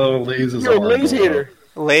 Oh, Oh, Lay's is you're a horrible. Lay's hater.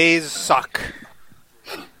 Lay's suck.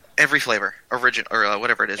 Every flavor, origin or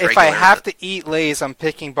whatever it is. If I regular. have to eat Lay's, I'm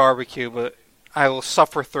picking barbecue, but I will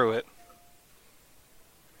suffer through it.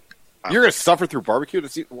 You're gonna suffer through barbecue to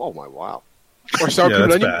see. Oh my wow. Or sour Yeah, cream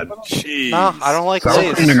that's and onion. bad. Jeez. No, I don't like Sour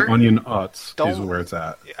cream Lay's. and onion Utz is Don't- where it's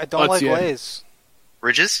at. I don't like yeah. Lay's.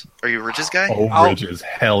 Ridges? Are you a Ridges guy? Oh, I'll- Ridges,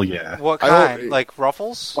 hell yeah. What I don't- kind? Like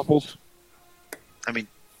Ruffles? Ruffles. I mean,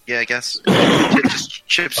 yeah, I guess. Just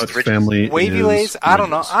chips with Utz Ridges. family Wavy is Lay's? I don't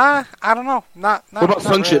know. Ridges. I don't know. Not What about not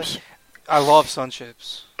Sun really. Chips? I love Sun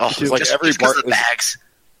Chips. Oh, It's like just, every just 'cause bar- of the bags.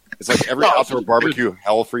 It's like every No, outdoor barbecue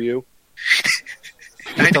hell for you.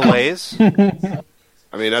 The Lay's?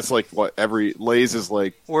 I mean, that's like what every Lay's is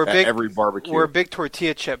like. We're at big- every barbecue. We're a big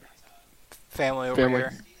tortilla chip family over Family.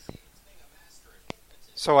 here.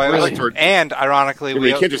 So I Really? and ironically, I mean, we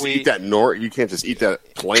you can't just we, eat that You can't just eat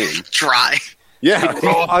that plain. Dry. Yeah.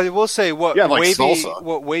 I will say what Yeah, like wavy salsa.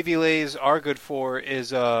 what wavy Lays are good for is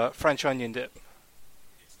French onion dip.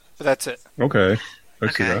 but that's it. Okay. I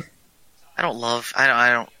see Okay. that. I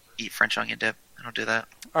don't eat French onion dip. I don't do that.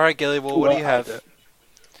 All right, Gilly. Well, what do you have?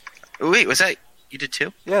 Oh, wait, was that you did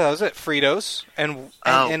too? Yeah, that was it. Fritos and Waze.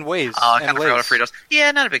 Oh, I and kind of forgot Lay's. about Fritos.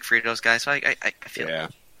 Yeah, not a big Fritos guy, so I feel it.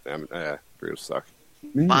 Yeah. Burritos suck.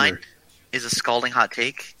 Me Mine neither. is a scalding hot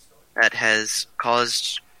take that has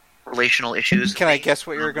caused relational issues. Can I guess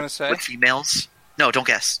what you were going to say? With females? No, don't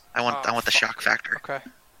guess. I want Oh, the shock factor. Okay.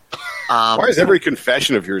 Why does every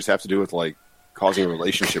confession of yours have to do with like causing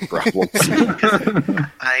relationship problems?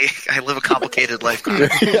 I live a complicated life. Connor.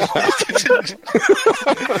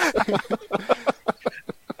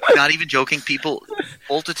 Not even joking. People,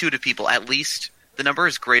 multitude of people, at least the number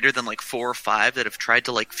is greater than like 4 or 5 that have tried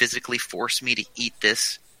to like physically force me to eat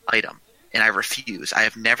this item, and I refuse. I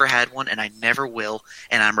have never had one, and I never will,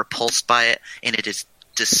 and I'm repulsed by it, and it is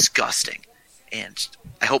disgusting. And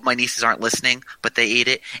I hope my nieces aren't listening, but they ate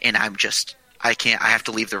it, and I can't. I have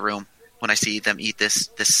to leave the room when I see them eat this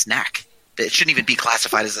snack. It shouldn't even be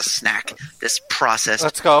classified as a snack. This processed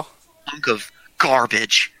Let's go. hunk of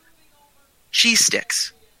garbage. Cheese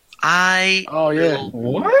sticks. I will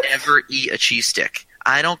What? never eat a cheese stick.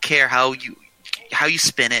 I don't care how you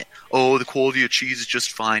spin it. Oh, the quality of cheese is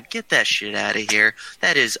just fine. Get that shit out of here.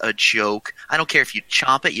 That is a joke. I don't care if you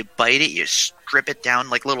chomp it, you bite it, you strip it down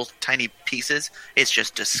like little tiny pieces. It's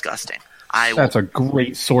just disgusting. That's a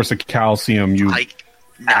great source of calcium, you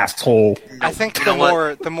no, asshole. I think you know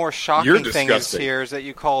what? the more You're shocking thing is disgusting. here is that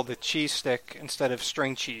you call the cheese stick instead of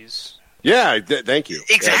string cheese. Yeah, thank you.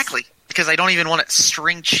 Exactly. Because I don't even want it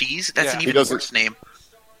string cheese. That's Yeah. an He even doesn't- worse name.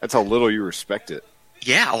 That's how little you respect it.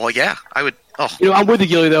 Yeah, well, yeah. I would. Oh, You know, I'm with you,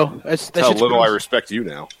 Gilly, though. That's That's how little I gross. respect you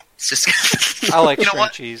now. it's just. I like You know string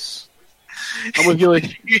what? cheese. I'm with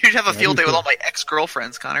Gilly. You'd have a field day with all my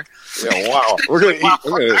ex-girlfriends, Connor. Yeah, wow. We're gonna Wow,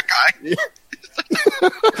 eat. We're fuck gonna,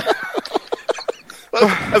 that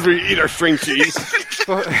guy. as we eat our string cheese.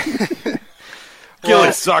 Well,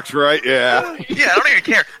 Gilly sucks, right? Yeah. Yeah, I don't even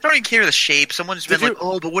care. I don't even care the shape. Someone's been Did like,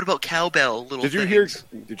 "Oh, but what about cowbell?" Little. Did you things.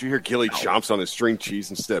 hear? Did you hear? Gilly chomps on his string cheese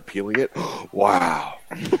instead of peeling it. Wow.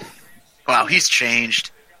 Wow, he's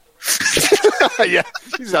changed. Yeah,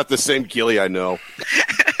 he's not the same Gilly I know.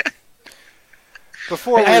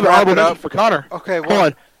 before Hey, we I have an wrap honorable it mention up, for Connor. okay, Hold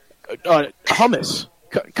well, on. Hummus.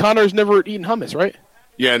 Connor's never eaten hummus, right?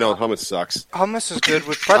 Yeah, no, hummus sucks. hummus is good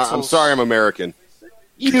with pretzels. I'm sorry, I'm American.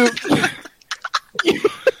 You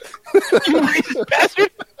racist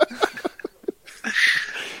bastard.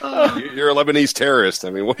 You're a Lebanese terrorist. I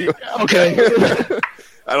mean, what do you? Okay.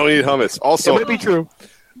 I don't eat hummus. It Also, might be true.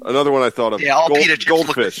 another one I thought of. Yeah, all pita chips look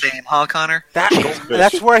the goldfish. same, huh, Connor?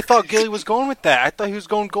 That's where I thought Gilly was going with that. I thought he was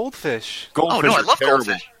going goldfish. Goldfish Oh no, I are love terrible.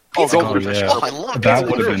 goldfish. Oh, Oh, goldfish. yeah. Oh, I love That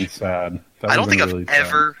pizza would have been goldfish. sad. That I don't would've think been I've really sad.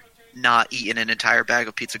 ever not eaten an entire bag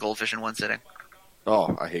of pizza goldfish in one sitting,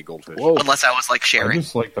 Oh, I hate goldfish. Whoa. unless I was like I sharing.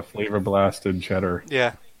 just like the flavor blasted cheddar.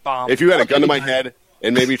 Yeah, bomb. If you had a gun to my head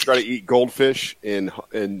and maybe try to eat goldfish and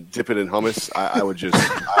dip it in hummus, I would just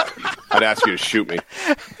I'd ask you to shoot me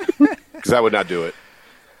because I would not do it.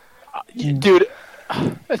 Dude,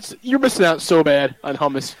 you're missing out so bad on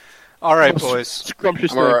hummus. All right, boys.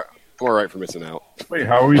 Scrumptious I'm thing. all right for missing out. Wait,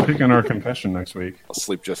 how are we picking our confession next week? I'll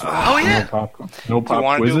sleep just fine. Oh yeah. No Do you pop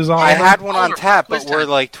want to quizzes do? on I it? had one on Oh, tap, quiz but we're time.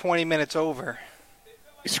 like 20 minutes over.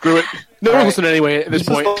 Screw it. No All one right. listen anyway at this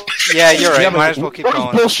point. Yeah, you're right. Yeah, but Might as well keep We're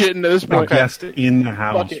going. bullshitting at this A point. guest in the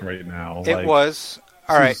house Fuck it. right now. It like, was.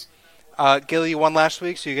 All this right. is- Gilly, you won last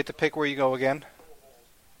week, so you get to pick where you go again.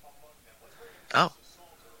 Oh. What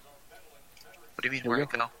do you mean? Where we it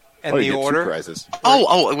go? And Oh, the you get two order. prizes.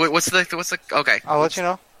 What's the? Okay. I'll let you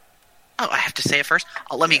know. Oh, I have to say it first.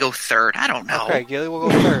 Oh, let me go third. I don't know. Okay, Gilly will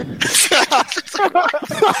go third.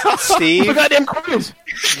 The Steve, goddamn quiz.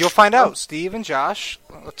 you'll find out. Steve and Josh,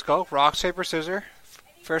 let's go. Rock, paper, scissors.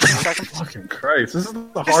 First and second. Fucking Christ. This is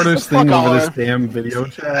the hardest thing fuck over all this that. damn video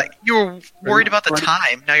chat. You were worried about the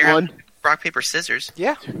time. Now you're One. having rock paper scissors.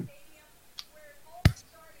 Yeah.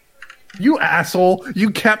 You asshole.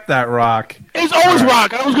 You kept that rock. It's always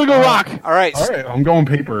rock. I was going to go rock. All right. All right, I'm going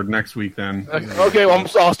paper next week then. Okay, well,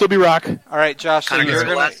 I'll still be rock. All right, Josh. So Connor you're gets to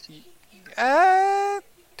go gonna. last.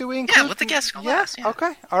 Do we include? let the guests go Yeah. last, yeah.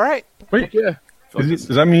 Okay. All right. Wait, Yeah. does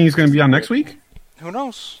that mean he's going to be on next week? Who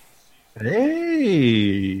knows?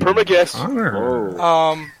 Hey. Perma guest. Connor.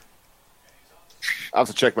 Oh. I'll have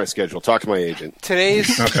to check my schedule. Talk to my agent.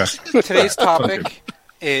 Today's Okay. topic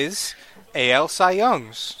is AL Cy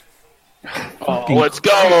Youngs. Oh, let's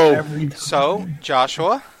go. So,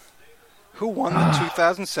 Joshua, who won the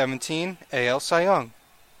 2017 AL Cy Young?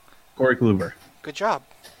 Corey Kluber. Good job.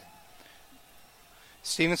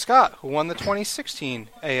 Steven Scott, who won the 2016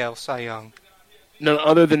 AL Cy Young? None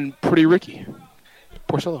other than Pretty Ricky.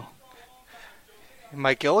 Porcello.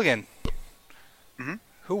 Mike Gilligan. Mhm.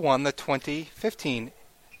 Who won the 2015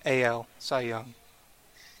 AL Cy Young?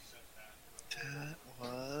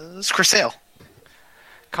 Was Chris Sale.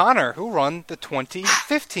 Connor, who won the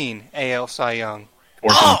 2015 AL Cy Young?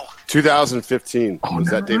 Oh! 2015. Was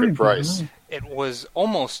that never David mind, Price? It was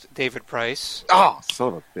almost David Price. Oh, son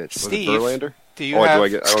of a bitch. Steve, Was it Verlander? Do you Oh, have do I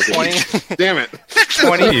get? I don't 20? get. Damn it!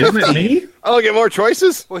 20 Hey, isn't it me? I don't get more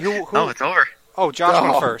choices. Well, who, Oh, it's over. oh, Josh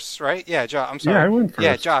went Oh. first, right? Yeah, Josh. I'm sorry. Yeah, I went first.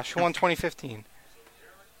 Yeah, Josh. Who won 2015?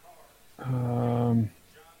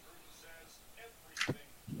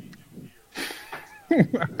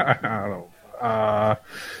 I don't.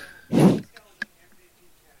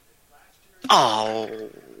 Oh.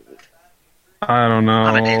 I don't know.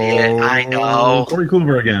 I'm an idiot. I know. Corey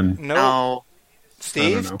Kluber again. No. No.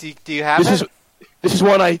 Steve, know. do you have it? This is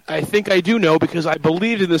one I think I do know because I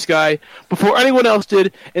believed in this guy before anyone else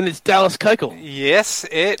did, and it's Dallas Keuchel. Yes,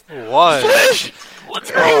 it was.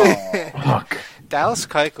 Let's go. Fuck. Dallas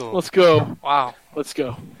Keuchel. Let's go. Wow. Let's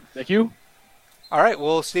go. Thank you. All right.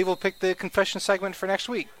 Well, Steve will pick the confession segment for next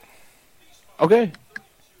week. Okay.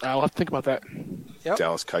 I'll have to think about that. Yep.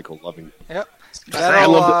 Dallas Keuchel loving. Yep. I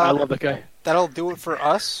love that guy. That'll do it for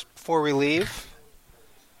us before we leave.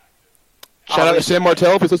 Shout out to Sam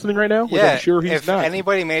Martell if he's listening right now. Which Yeah. I'm sure he's if not.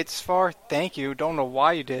 anybody made it this far, thank you. Don't know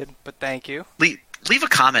why you did, but thank you. Leave a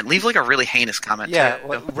comment. Leave like a really heinous comment. Yeah.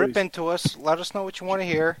 too. Rip into us. Let us know what you want to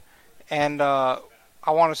hear. And I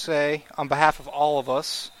want to say, on behalf of all of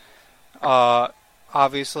us,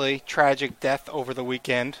 obviously, tragic death over the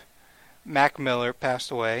weekend. Mac Miller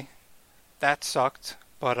passed away. That sucked,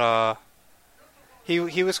 but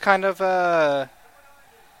he was kind of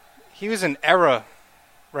he was an era,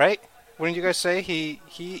 right? Wouldn't you guys say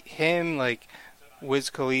him like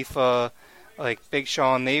Wiz Khalifa, like Big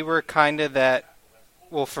Sean? They were kind of that.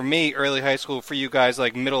 Well, for me, early high school. For you guys,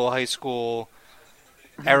 like middle high school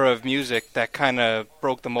era of music that kind of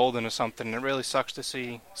broke the mold into something. It really sucks to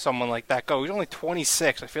see someone like that go. He's only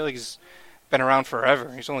 26. I feel like he's been around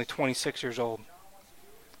forever. He's only 26 years old.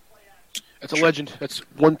 That's a legend. That's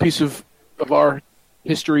one piece of our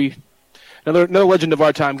history. Another legend of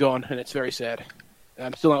our time gone, and it's very sad. And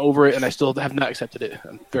I'm still not over it, and I still have not accepted it.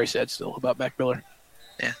 I'm very sad still about Mac Miller.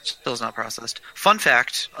 Yeah, still is not processed. Fun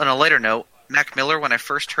fact, on a lighter note, Mac Miller, when I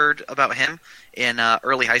first heard about him in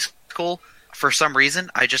early high school, for some reason,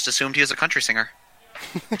 I just assumed he was a country singer.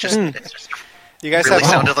 It just You guys really have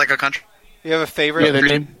sounded like a country. you have a favorite? Yeah, their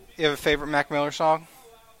name. You have a favorite Mac Miller song?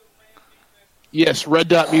 Yes, Red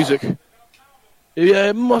Dot Music. Yeah,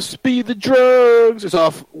 it must be the drugs. It's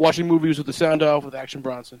off watching movies with the sound off with Action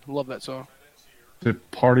Bronson. Love that song. Is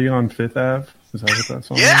it Party on Fifth Ave? Is that what that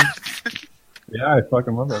song Yeah! is? Yeah, I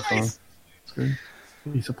fucking love that song. It's good.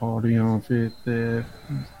 It's a party on Fifth Ave.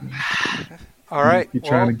 All right. You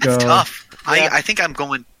trying to go? That's tough. Yeah. I think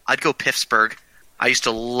I'd go Pittsburgh. I used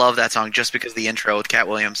to love that song just because of the intro with Cat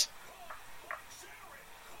Williams.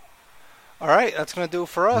 All right, that's gonna do it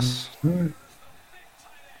for us.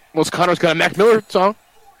 Well, Connor's got a Mac Miller song.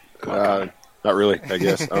 Not really. I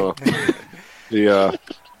guess. I don't know.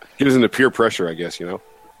 He was into peer pressure. I guess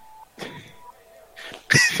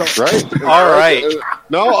Right. All right.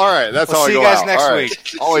 No. All right. That's We'll how see I go you guys out. next All right.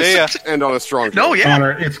 week. Always See ya. end on a strong. No, note. yeah.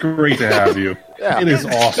 Connor, it's great to have you. Yeah. It is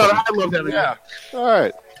awesome. Connor, I love that. Yeah. All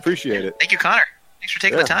right. Appreciate it. Thank you, Connor. Thanks for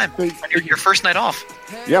taking the time. Thank- On your first night off.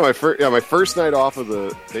 Yeah, my first night off of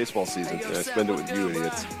the baseball season, and I spend it with you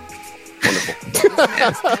idiots. Wonderful.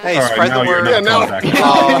 Hey, All right, spread now the you're word. not now-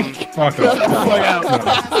 Fuck off.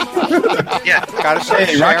 Yeah. Gotta start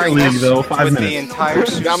Hey, Rocket sharing League, this though, 5 with the minutes. entire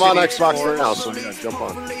Sioux Yeah, I'm on City Xbox sports. right now, so yeah, jump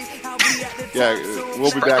on. Yeah,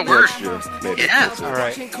 we'll be Spread back the word. next year. Maybe. Yeah. We'll see. All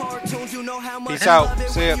right. Peace out.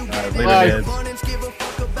 See ya. All right, later, Bye. guys. Give a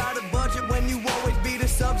fuck about a budget when you always be the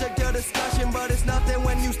subject of discussion. But it's nothing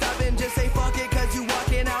when you stop and just say fuck it. Cause you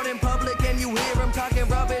walking out in public and you hear them talking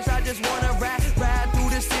rubbish. I just wanna ride through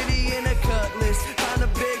the city in a cutlass. Find a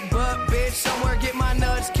big butt bitch somewhere, get my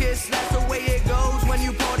nuts kissed. That's the way it goes when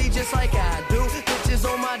you party just like I do. Bitches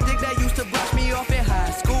on my dick that used to brush me off in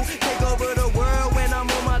high school. Take over the world when I'm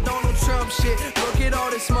on my Donald Trump shit. Look at all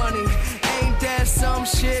this money. Ain't that some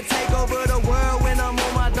shit? Take over the world when I'm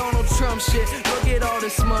on my Donald Trump shit. Look at all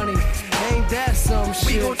this money. Ain't that some shit?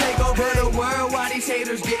 We gon' take over the world while these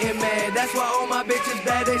haters getting mad. That's why all my bitches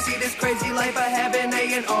bad. They see this crazy life I have and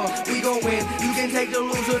they in awe. We gon' win. You can take the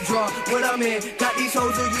lose or draw. What I'm in. Got these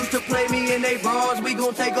hoes who used to play me in they bras. We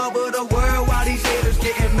gon' take over the world while these haters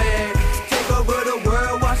getting mad. Take over the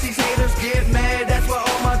world while these haters get mad. That's why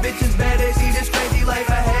all my bitches bad. They see this crazy life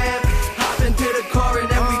I have. Hop into the car and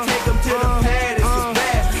then we take them to the pad. It's a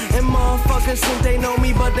rap. And motherfuckers think they know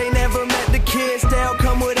me, but they never met the kids. They'll come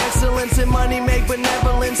money make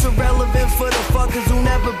benevolence irrelevant for the fuckers who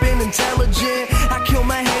never been intelligent. I kill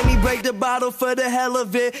my Henny, break the bottle for the hell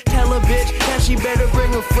of it. Tell a bitch that she better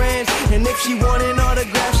bring her friends, and if she want an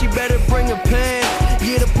autograph, she better bring a pen.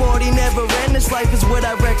 Yeah, the party never end, this life is what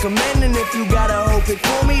I recommend, and if you gotta hope it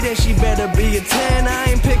for me, then she better be a 10. I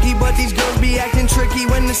ain't picky, but these girls be acting tricky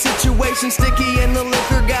when the situation's sticky and the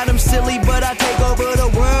liquor got them silly, but I take over the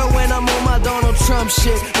world when I'm on my Donald Trump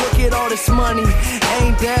shit. Look at all this money,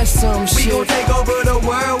 ain't that some shit? We gon' take over the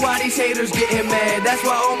world while these haters getting mad. That's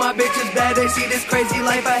why all my bitches bad, they see this crazy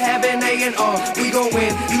life I have and they in awe. We gon'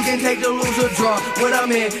 win, you can take the lose or draw. What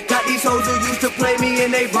I'm in, got these hoes who used to play me in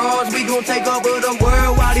they bras. We gon' take over the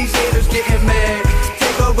world while these haters getting